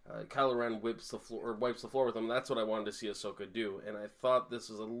 Kylo Ren wipes the floor with him. That's what I wanted to see Ahsoka do, and I thought this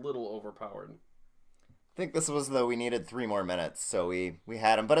was a little overpowered. I think this was we needed 3 more minutes, so we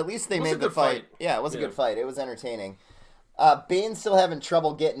had him. But at least they made the fight. Yeah, it was a good fight. It was entertaining. Bane's still having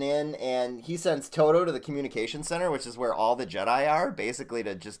trouble getting in, and he sends Toto to the communication center, which is where all the Jedi are, basically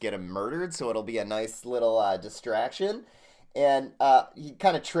to just get him murdered, so it'll be a nice little distraction. And he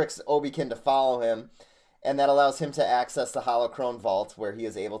kind of tricks Obi-Wan to follow him, and that allows him to access the Holocron Vault, where he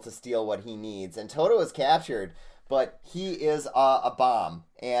is able to steal what he needs. And Toto is captured, but he is a bomb,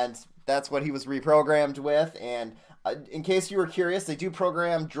 and that's what he was reprogrammed with. And in case you were curious, they do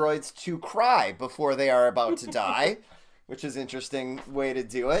program droids to cry before they are about to die, which is an interesting way to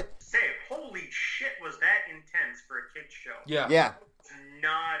do it. Say, holy shit, was that intense for a kid's show? Yeah. Yeah.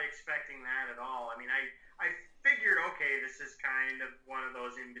 Not expecting that at all. I mean, I figured, okay, this is kind of one of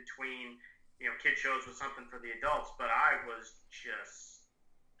those in between, kid shows with something for the adults, but I was just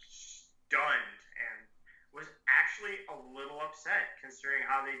stunned and was actually a little upset considering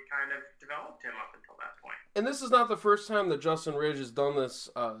how they kind of developed him up until that point. And this is not the first time that Justin Ridge has done this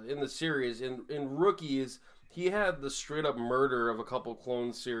in the series. In Rookies, he had the straight up murder of a couple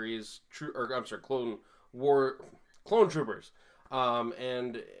clone troopers,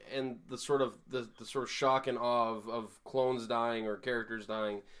 and the sort of shock and awe of clones dying or characters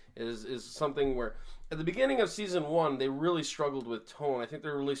dying is something where at the beginning of season 1 they really struggled with tone. I think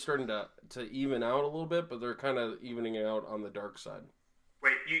they're really starting to even out a little bit, but they're kind of evening out on the dark side.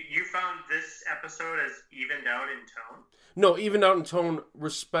 Wait, you found this episode as evened out in tone? No, evened out in tone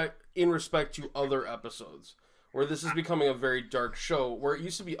in respect to other episodes, where this is becoming a very dark show, where it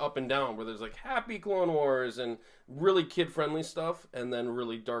used to be up and down, where there's like happy Clone Wars and really kid-friendly stuff, and then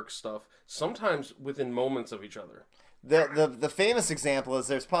really dark stuff, sometimes within moments of each other. The famous example is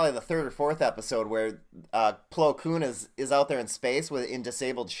there's probably the 3rd or 4th episode where Plo Koon is out there in space in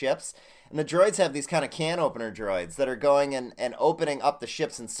disabled ships, and the droids have these kind of can opener droids that are going and opening up the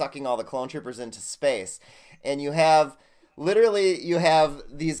ships and sucking all the clone troopers into space. And you have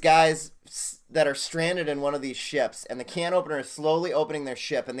these guys that are stranded in one of these ships, and the can opener is slowly opening their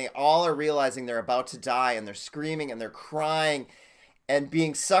ship, and they all are realizing they're about to die, and they're screaming and they're crying and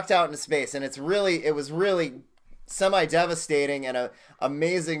being sucked out into space. And it was really semi-devastating and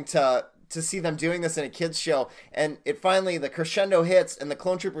amazing to see them doing this in a kids show. And the crescendo hits and the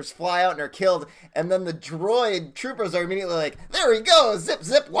clone troopers fly out and are killed, and then the droid troopers are immediately like, there he goes, zip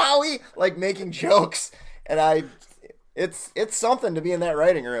zip wowie, like making jokes. And it's something to be in that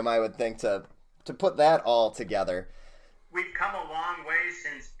writing room, I would think, to put that all together. We've come a long way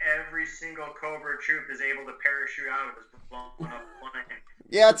since every single Cobra troop is able to parachute out of his blown up plane.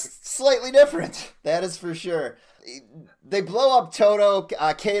 Yeah, it's slightly different. That is for sure. They blow up Toto.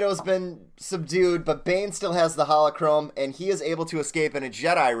 Kato's been subdued, but Bane still has the holochrome, and he is able to escape in a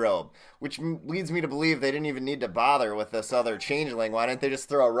Jedi robe, which leads me to believe they didn't even need to bother with this other changeling. Why didn't they just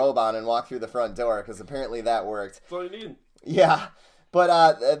throw a robe on and walk through the front door? Because apparently that worked. That's all you need. Yeah,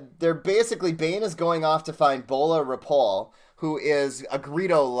 but they're basically, Bane is going off to find Bola Rapol, who is a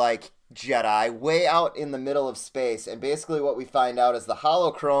Greedo-like Jedi way out in the middle of space, and basically what we find out is the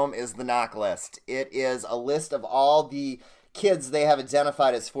holochrome is the knock list. It is a list of all the kids they have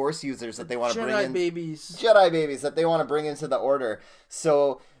identified as Force users that they want to bring in. Jedi babies that they want to bring into the Order.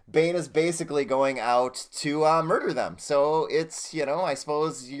 So Bane is basically going out to murder them. So it's, I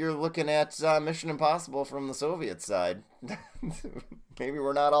suppose you're looking at Mission Impossible from the Soviet side. Maybe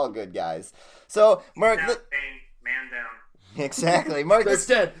we're not all good guys. So Mark, Bane, man down. Exactly. Mark, they're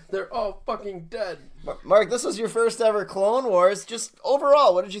dead. They're all fucking dead. Mark, this was your first ever Clone Wars. Just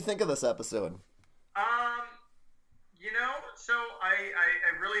overall, what did you think of this episode? So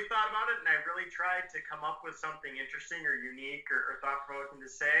I really thought about it, and I really tried to come up with something interesting or unique or thought-provoking to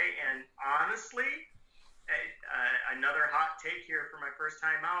say. And honestly, another hot take here for my first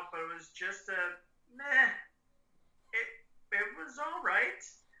time out, but it was just a meh. it was all right.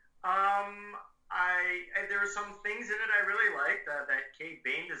 There are some things in it I really liked. That Cade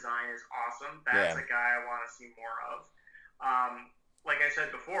Bane design is awesome. That's a guy I want to see more of. Like I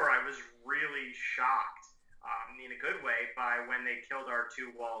said before, I was really shocked, in a good way, by when they killed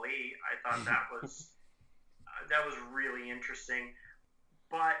R2 Wall-E. I thought that was really interesting.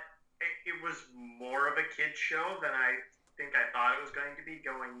 But it was more of a kid's show than I think I thought it was going to be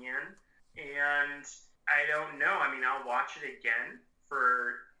going in. And I don't know. I mean, I'll watch it again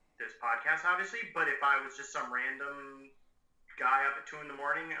for this podcast, obviously. But if I was just some random guy up at 2 a.m,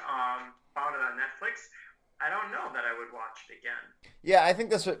 found it on Netflix, I don't know that I would watch it again. Yeah, I think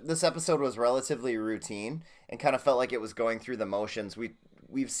this episode was relatively routine and kind of felt like it was going through the motions.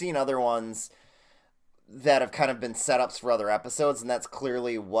 We've seen other ones that have kind of been setups for other episodes, and that's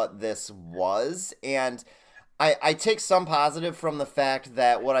clearly what this was. And I take some positive from the fact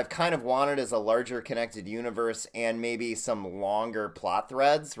that what I've kind of wanted is a larger connected universe and maybe some longer plot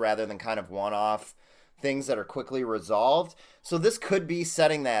threads rather than kind of one-off things that are quickly resolved. So this could be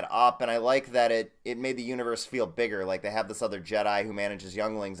setting that up, and I like that it made the universe feel bigger. Like they have this other Jedi who manages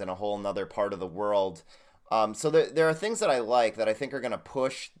younglings in a whole nother part of the world. So there are things that I like that I think are going to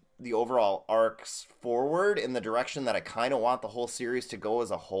push the overall arcs forward in the direction that I kind of want the whole series to go as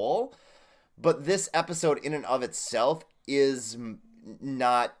a whole. But this episode in and of itself is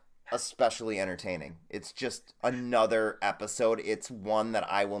not especially entertaining. It's just another episode. It's one that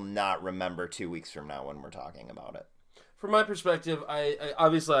I will not remember 2 weeks from now when we're talking about it. From my perspective, I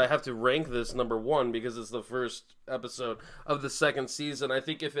obviously I have to rank this number 1 because it's the first episode of the second season. I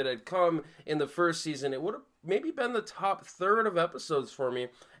think if it had come in the first season, it would have maybe been the top third of episodes for me.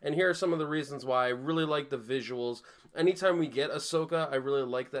 And here are some of the reasons why. I really like the visuals. Anytime we get Ahsoka, I really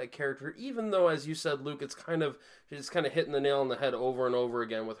like that character, even though, as you said, Luke, she's kind of hitting the nail on the head over and over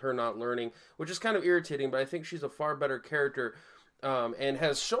again with her not learning, which is kind of irritating, but I think she's a far better character and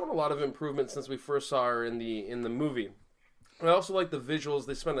has shown a lot of improvement since we first saw her in the movie. I also like the visuals.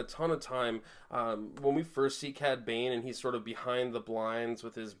 They spend a ton of time when we first see Cad Bane and he's sort of behind the blinds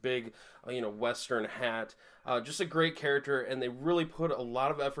with his big, Western hat. Just a great character, and they really put a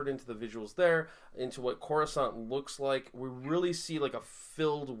lot of effort into the visuals there, into what Coruscant looks like. We really see like a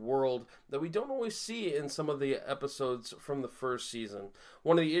filled world that we don't always see in some of the episodes from the first season.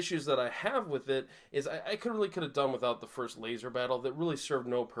 One of the issues that I have with it is I could have done without the first laser battle that really served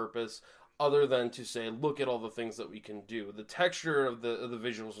no purpose, other than to say, look at all the things that we can do. The texture of the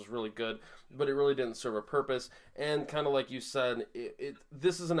visuals was really good, but it really didn't serve a purpose. And kind of like you said,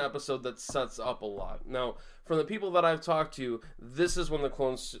 this is an episode that sets up a lot. Now, from the people that I've talked to, this is when the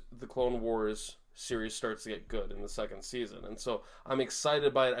Clone Wars series starts to get good in the second season. And so I'm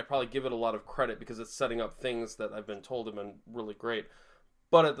excited by it. I probably give it a lot of credit because it's setting up things that I've been told have been really great.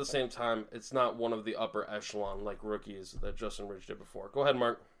 But at the same time, it's not one of the upper echelon like Rookies that Justin Ridge did before. Go ahead,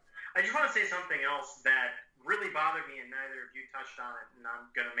 Mark. I just want to say something else that really bothered me, and neither of you touched on it, and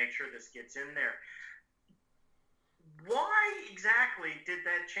I'm going to make sure this gets in there. Why exactly did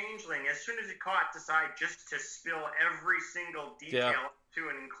that changeling, as soon as it caught, decide just to spill every single detail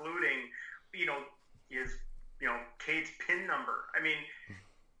to and including, his, Cade's PIN number? I mean,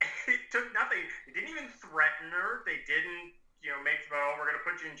 it took nothing. They didn't even threaten her. They didn't, make we're going to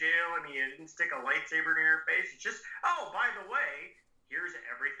put you in jail. I mean, it didn't stick a lightsaber in her face. It's just, by the way, here's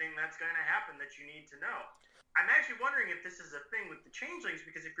everything that's going to happen that you need to know. I'm actually wondering if this is a thing with the changelings,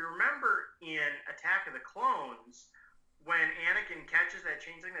 because if you remember in Attack of the Clones, when Anakin catches that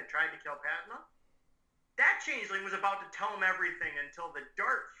changeling that tried to kill Padme, that changeling was about to tell him everything until the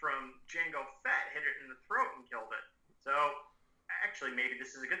dart from Jango Fett hit it in the throat and killed it. So, actually, maybe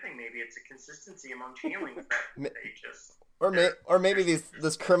this is a good thing. Maybe it's a consistency among changelings that they just... Or maybe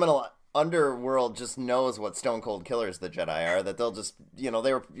this criminal underworld just knows what stone cold killers the Jedi are, that they'll just,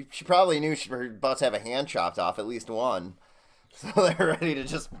 she probably knew she was about to have a hand chopped off, at least one. So they're ready to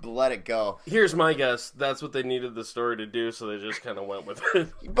just let it go. Here's my guess. That's what they needed the story to do, so they just kind of went with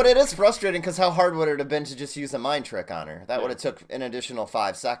it. But it is frustrating, because how hard would it have been to just use a mind trick on her? That would have took an additional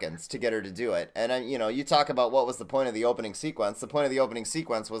 5 seconds to get her to do it. And, you talk about what was the point of the opening sequence. The point of the opening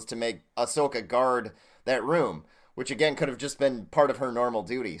sequence was to make Ahsoka guard that room, which again could have just been part of her normal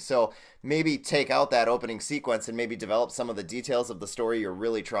duty. So maybe take out that opening sequence and maybe develop some of the details of the story you're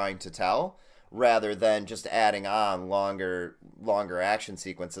really trying to tell, rather than just adding on longer action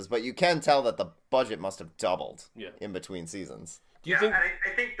sequences. But you can tell that the budget must have doubled in between seasons. Do you think?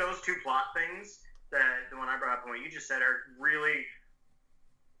 I think those two plot things, the one I brought up and what you just said, are really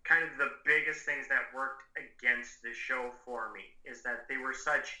kind of the biggest things that worked against the show for me, is that they were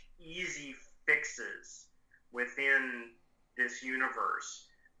such easy fixes within this universe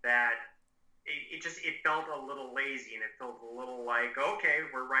that it felt a little lazy, and it felt a little like, okay,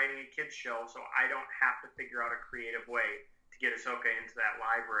 we're writing a kids show, so I don't have to figure out a creative way to get Ahsoka into that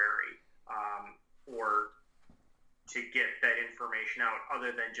library, or to get that information out,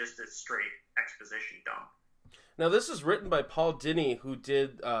 other than just a straight exposition dump. Now, this is written by Paul Dini, who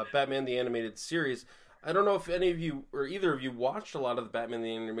did Batman the Animated Series. I don't know if any of you, or either of you, watched a lot of the Batman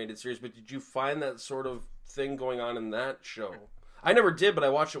the Animated Series, but did you find that sort of thing going on in that show? I never did, but I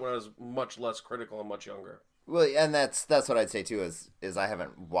watched it when I was much less critical and much younger. Well, and that's what I'd say too, is I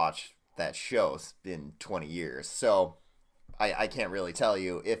haven't watched that show in 20 years, so I can't really tell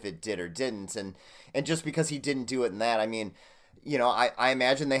you if it did or didn't, and just because he didn't do it in that, I mean, you know, I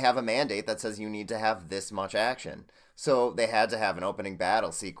imagine they have a mandate that says you need to have this much action, so they had to have an opening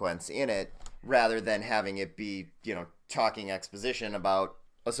battle sequence in it, rather than having it be, you know, talking exposition about,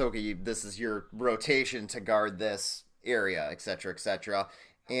 Ahsoka, this is your rotation to guard this area, etc., etc.,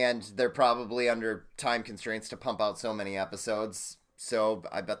 and they're probably under time constraints to pump out so many episodes, so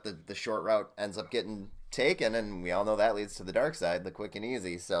I bet the short route ends up getting taken, and we all know that leads to the dark side, the quick and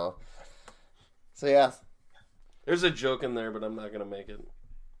easy, so yeah. There's a joke in there, but I'm not gonna make it.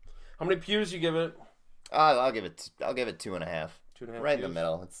 How many pews you give it? I'll give it 2.5. 2.5 right pews? in the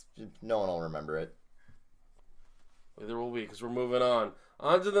middle. No one will remember it. Well, there will be, because we're moving on.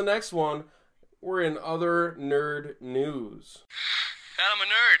 On to the next one. We're in other nerd news. And I'm a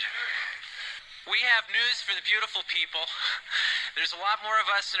nerd. We have news for the beautiful people. There's a lot more of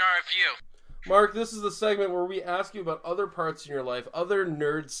us in our review. Mark, this is the segment where we ask you about other parts in your life, other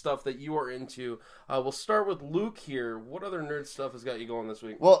nerd stuff that you are into. We'll start with Luke here. What other nerd stuff has got you going this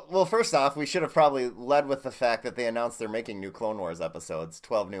week? Well, first off, we should have probably led with the fact that they announced they're making new Clone Wars episodes,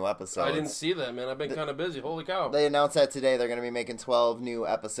 12 new episodes. I didn't see that, man. I've been kind of busy. Holy cow. They announced that today. They're going to be making 12 new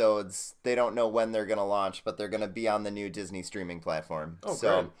episodes. They don't know when they're going to launch, but they're going to be on the new Disney streaming platform. Oh,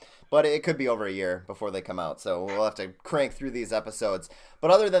 so, great. But it could be over a year before they come out, so we'll have to crank through these episodes.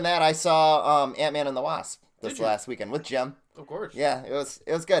 But other than that, I saw Ant-Man and the Wasp this last weekend with Jem. Of course. Yeah, it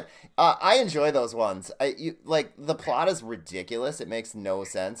was good. I enjoy those ones. The plot is ridiculous. It makes no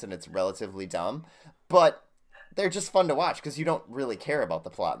sense, and it's relatively dumb. But they're just fun to watch because you don't really care about the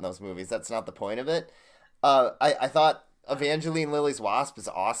plot in those movies. That's not the point of it. I thought Evangeline Lilly's Wasp is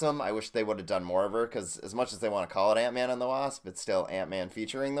awesome. I wish they would have done more of her because as much as they want to call it Ant-Man and the Wasp, it's still Ant-Man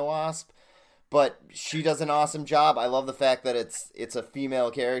featuring the Wasp. But she does an awesome job. I love the fact that it's a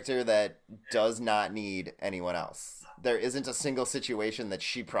female character that does not need anyone else. There isn't a single situation that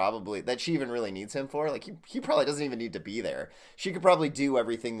she even really needs him for. Like he probably doesn't even need to be there. She could probably do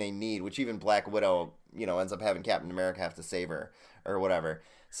everything they need, which even Black Widow, ends up having Captain America have to save her or whatever.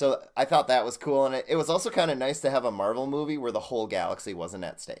 So I thought that was cool, and it was also kind of nice to have a Marvel movie where the whole galaxy wasn't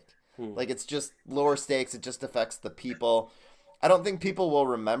at stake. Like it's just lower stakes. It just affects the people. I don't think people will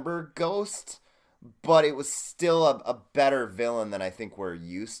remember Ghost, but it was still a better villain than I think we're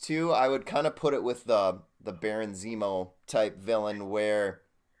used to. I would kind of put it with the Baron Zemo type villain where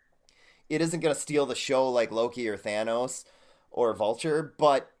it isn't going to steal the show like Loki or Thanos or Vulture,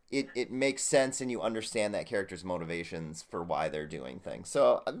 but it makes sense and you understand that character's motivations for why they're doing things.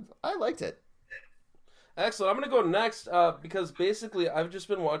 So I liked it. Excellent. I'm going to go next because basically I've just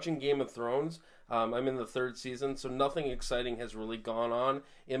been watching Game of Thrones. I'm in the 3rd season, so nothing exciting has really gone on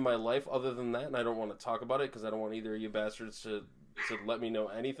in my life other than that, and I don't want to talk about it because I don't want either of you bastards to let me know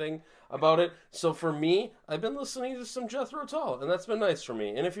anything about it. So for me, I've been listening to some Jethro Tull, and that's been nice for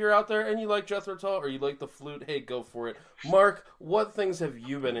me. And if you're out there and you like Jethro Tull or you like the flute, hey, go for it. Mark, what things have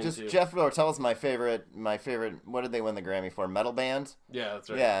you been into? Just Jethro Tull's my favorite. What did they win the Grammy for? Metal band? Yeah, that's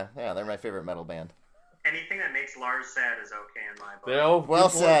right. Yeah, they're my favorant metal band. Anything that makes Lars sad is okay in my book. Well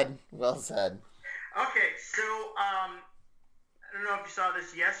said. Okay, so I don't know if you saw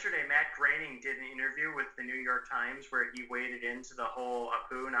this yesterday. Matt Groening did an interview with the New York Times where he waded into the whole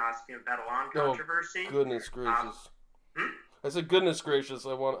Apu Naspia Batalon controversy. Goodness gracious! I said, goodness gracious!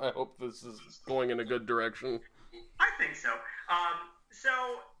 I hope this is going in a good direction. I think so.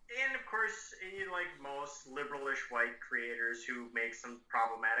 And of course, like most liberalish white creators who make some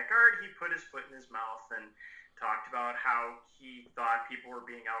problematic art, he put his foot in his mouth and talked about how he thought people were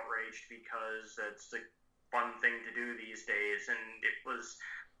being outraged because it's a fun thing to do these days, and it was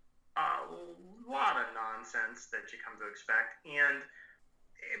a lot of nonsense that you come to expect.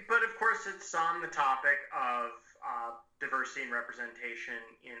 But of course, it's on the topic of diversity and representation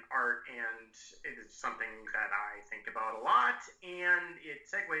in art, and it is something that I think about a lot, and it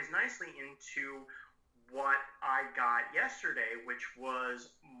segues nicely into what I got yesterday, which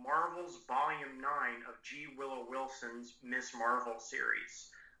was Marvel's Volume 9 of G. Willow Wilson's Miss Marvel series.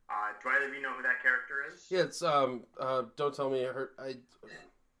 Do either of you know who that character is? Yeah, it's don't tell me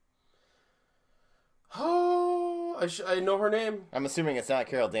Oh, I know her name. I'm assuming it's not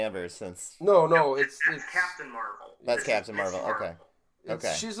Carol Danvers, since... No, that's Captain Marvel. That's Captain Marvel. Okay.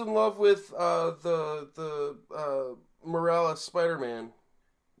 Okay. She's in love with the Morales Spider-Man,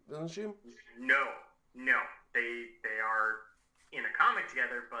 isn't she? No. They are in a comic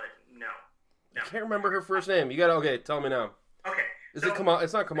together, but no. I can't remember her first name. You gotta tell me now. Okay. Is it Kamala?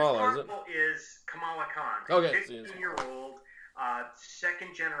 It's not Kamala, is it? Is Kamala Khan. Okay. 15-year-old,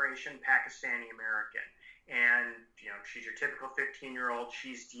 second-generation Pakistani American. And, she's your typical 15-year-old.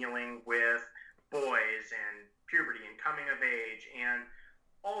 She's dealing with boys and puberty and coming of age, and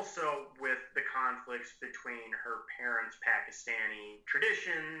also with the conflicts between her parents' Pakistani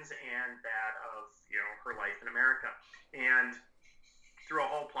traditions and that of, her life in America. And through a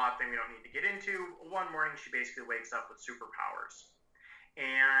whole plot thing we don't need to get into, one morning she basically wakes up with superpowers.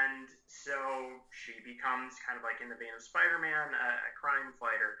 And so she becomes kind of like in the vein of Spider-Man, a crime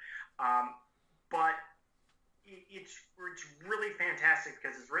fighter. But it's really fantastic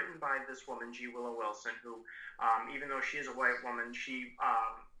because it's written by this woman, G. Willow Wilson, who, even though she is a white woman, she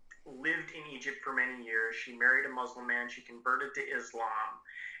lived in Egypt for many years. She married a Muslim man. She converted to Islam,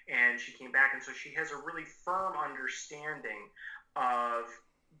 and she came back. And so she has a really firm understanding of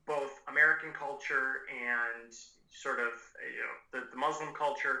both American culture and sort of the Muslim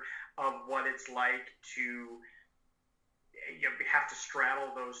culture, of what it's like to have to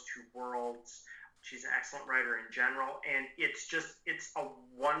straddle those two worlds. She's an excellent writer in general, and it's a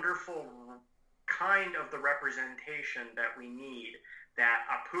wonderful kind of the representation that we need that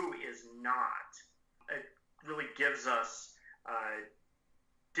Apu is not. It really gives us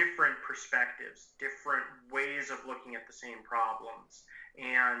different perspectives, different ways of looking at the same problems,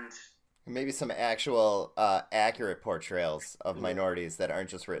 and maybe some actual accurate portrayals of minorities that aren't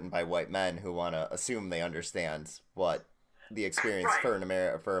just written by white men who want to assume they understand what the experience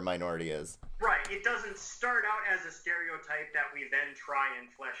for a minority is. Right. It doesn't start out as a stereotype that we then try and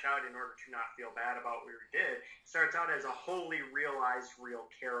flesh out in order to not feel bad about what we did. It starts out as a wholly realized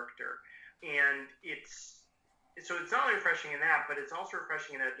real character. And it's not only refreshing in that, but it's also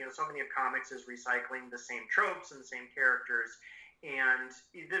refreshing in that, so many of comics is recycling the same tropes and the same characters. And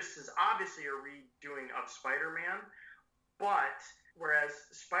this is obviously a redoing of Spider-Man, but whereas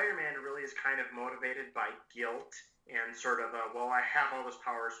Spider-Man really is kind of motivated by guilt and sort of, I have all this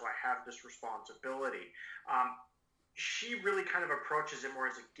power, so I have this responsibility. She really kind of approaches it more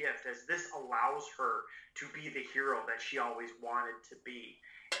as a gift, as this allows her to be the hero that she always wanted to be.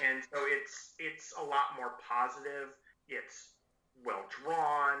 And so it's a lot more positive. It's well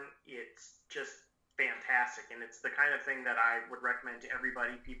drawn. It's just fantastic, and it's the kind of thing that I would recommend to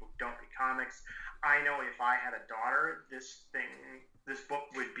everybody. People who don't read comics. I know if I had a daughter, this book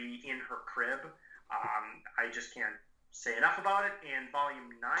would be in her crib. I just can't say enough about it. And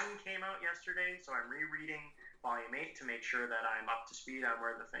Volume 9 came out yesterday, so I'm rereading Volume 8 to make sure that I'm up to speed on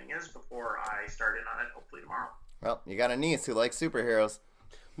where the thing is before I start in on it, hopefully tomorrow. Well, you got a niece who likes superheroes.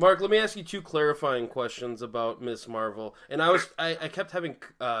 Mark, let me ask you two clarifying questions about Miss Marvel. And I kept having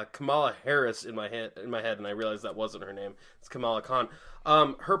Kamala Harris in my head, and I realized that wasn't her name. It's Kamala Khan.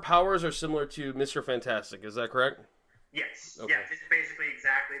 Her powers are similar to Mr. Fantastic. Is that correct? Yes. Okay. Yes, it's basically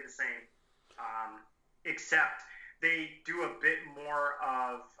exactly the same, except they do a bit more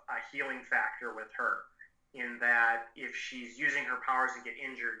of a healing factor with her, in that if she's using her powers and get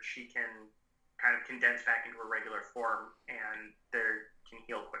injured, she can kind of condense back into her regular form, and can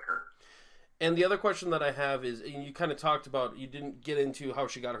heal quicker. And the other question that I have is, and you kind of talked about, you didn't get into how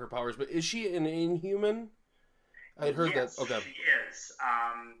she got her powers, but is she an Inhuman? I had heard that. Okay. She is.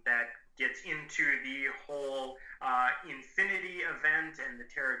 That gets into the whole Infinity event and the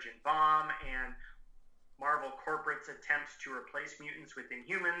Terrigen bomb, and Marvel Corporate's attempts to replace mutants with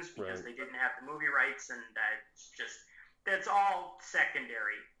Inhumans because they didn't have the movie rights, and that's all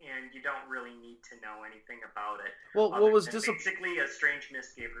secondary, and you don't really need to know anything about it. Well, what was basically a strange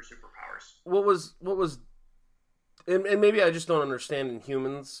mist gave her superpowers. What was, and maybe I just don't understand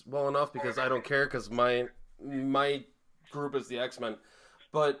Inhumans well enough because I don't care, because my group is the X-Men,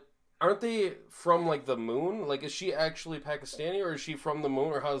 but aren't they from like the moon? Like, is she actually Pakistani, or is she from the moon,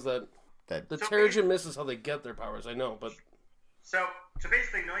 or how's that? The Terrigen mist is how they get their powers, I know, but... So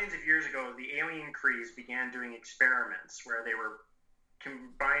basically, millions of years ago, the alien Krees began doing experiments where they were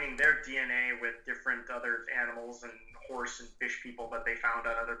combining their DNA with different other animals and horse and fish people that they found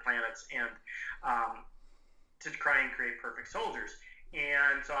on other planets, and to try and create perfect soldiers.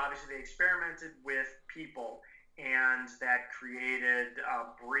 And so obviously they experimented with people, and that created a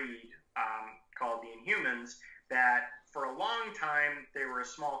breed called the Inhumans that for a long time they were a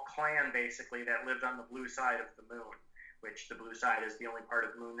small clan basically that lived on the blue side of the moon, which the blue side is the only part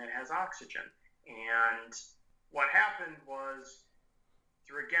of the moon that has oxygen. And what happened was,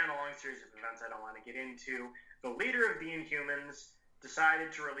 through again a long series of events I don't want to get into, the leader of the Inhumans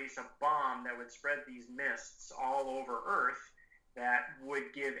decided to release a bomb that would spread these mists all over Earth that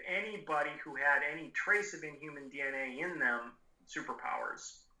would give anybody who had any trace of Inhuman DNA in them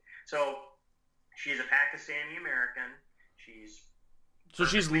superpowers. So she's a Pakistani American. She's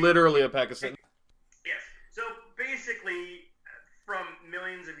literally a Pakistani. Yes. So basically, from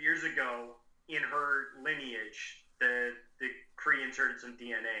millions of years ago, in her lineage, the Kree inserted some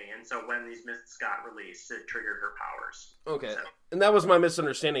DNA, and so when these mists got released, it triggered her powers. Okay, and that was my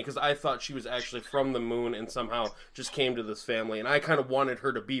misunderstanding, because I thought she was actually from the moon and somehow just came to this family, and I kind of wanted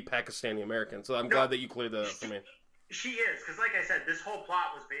her to be Pakistani American, so I'm glad that you cleared that up for me. She is, because like I said, this whole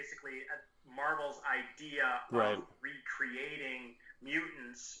plot was basically Marvel's idea of recreating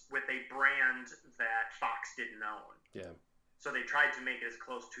mutants with a brand that Fox didn't own. Yeah. So they tried to make it as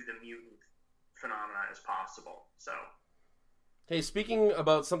close to the mutant phenomenon as possible. So, hey, speaking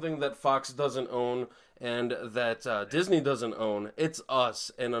about something that Fox doesn't own and that Disney doesn't own, it's us,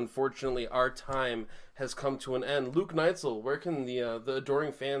 and unfortunately our time has come to an end. Luke Neitzel, where can the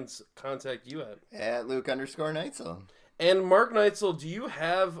adoring fans contact you at? At Luke_Neitzel. And Mark Neitzel, do you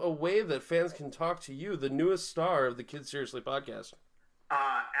have a way that fans can talk to you, the newest star of the Kids Seriously podcast?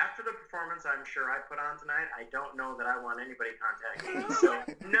 After the performance I'm sure I put on tonight, I don't know that I want anybody contacting me, so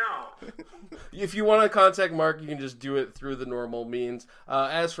no. If you want to contact Mark, you can just do it through the normal means.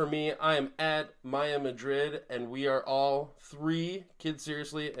 As for me, I am at Maya Madrid, and we are all 3 Kids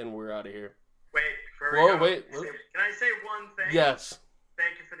Seriously, and we're out of here. Wait, before we go, wait. Can I say one thing? Yes.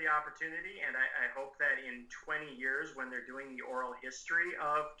 Thank you for the opportunity, and I hope that in 20 years, when they're doing the oral history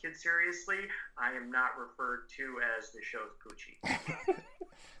of Kids Seriously, I am not referred to as the show's Poochie.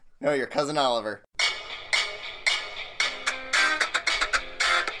 No, your cousin Oliver.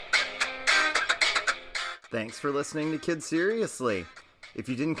 Thanks for listening to Kids Seriously. If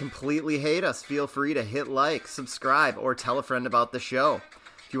you didn't completely hate us, feel free to hit like, subscribe, or tell a friend about the show.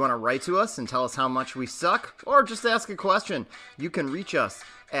 If you want to write to us and tell us how much we suck, or just ask a question, you can reach us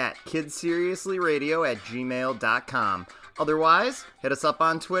at kidseriouslyradio@gmail.com. Otherwise, hit us up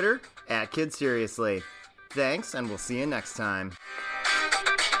on Twitter at KidSeriously. Thanks, and we'll see you next time.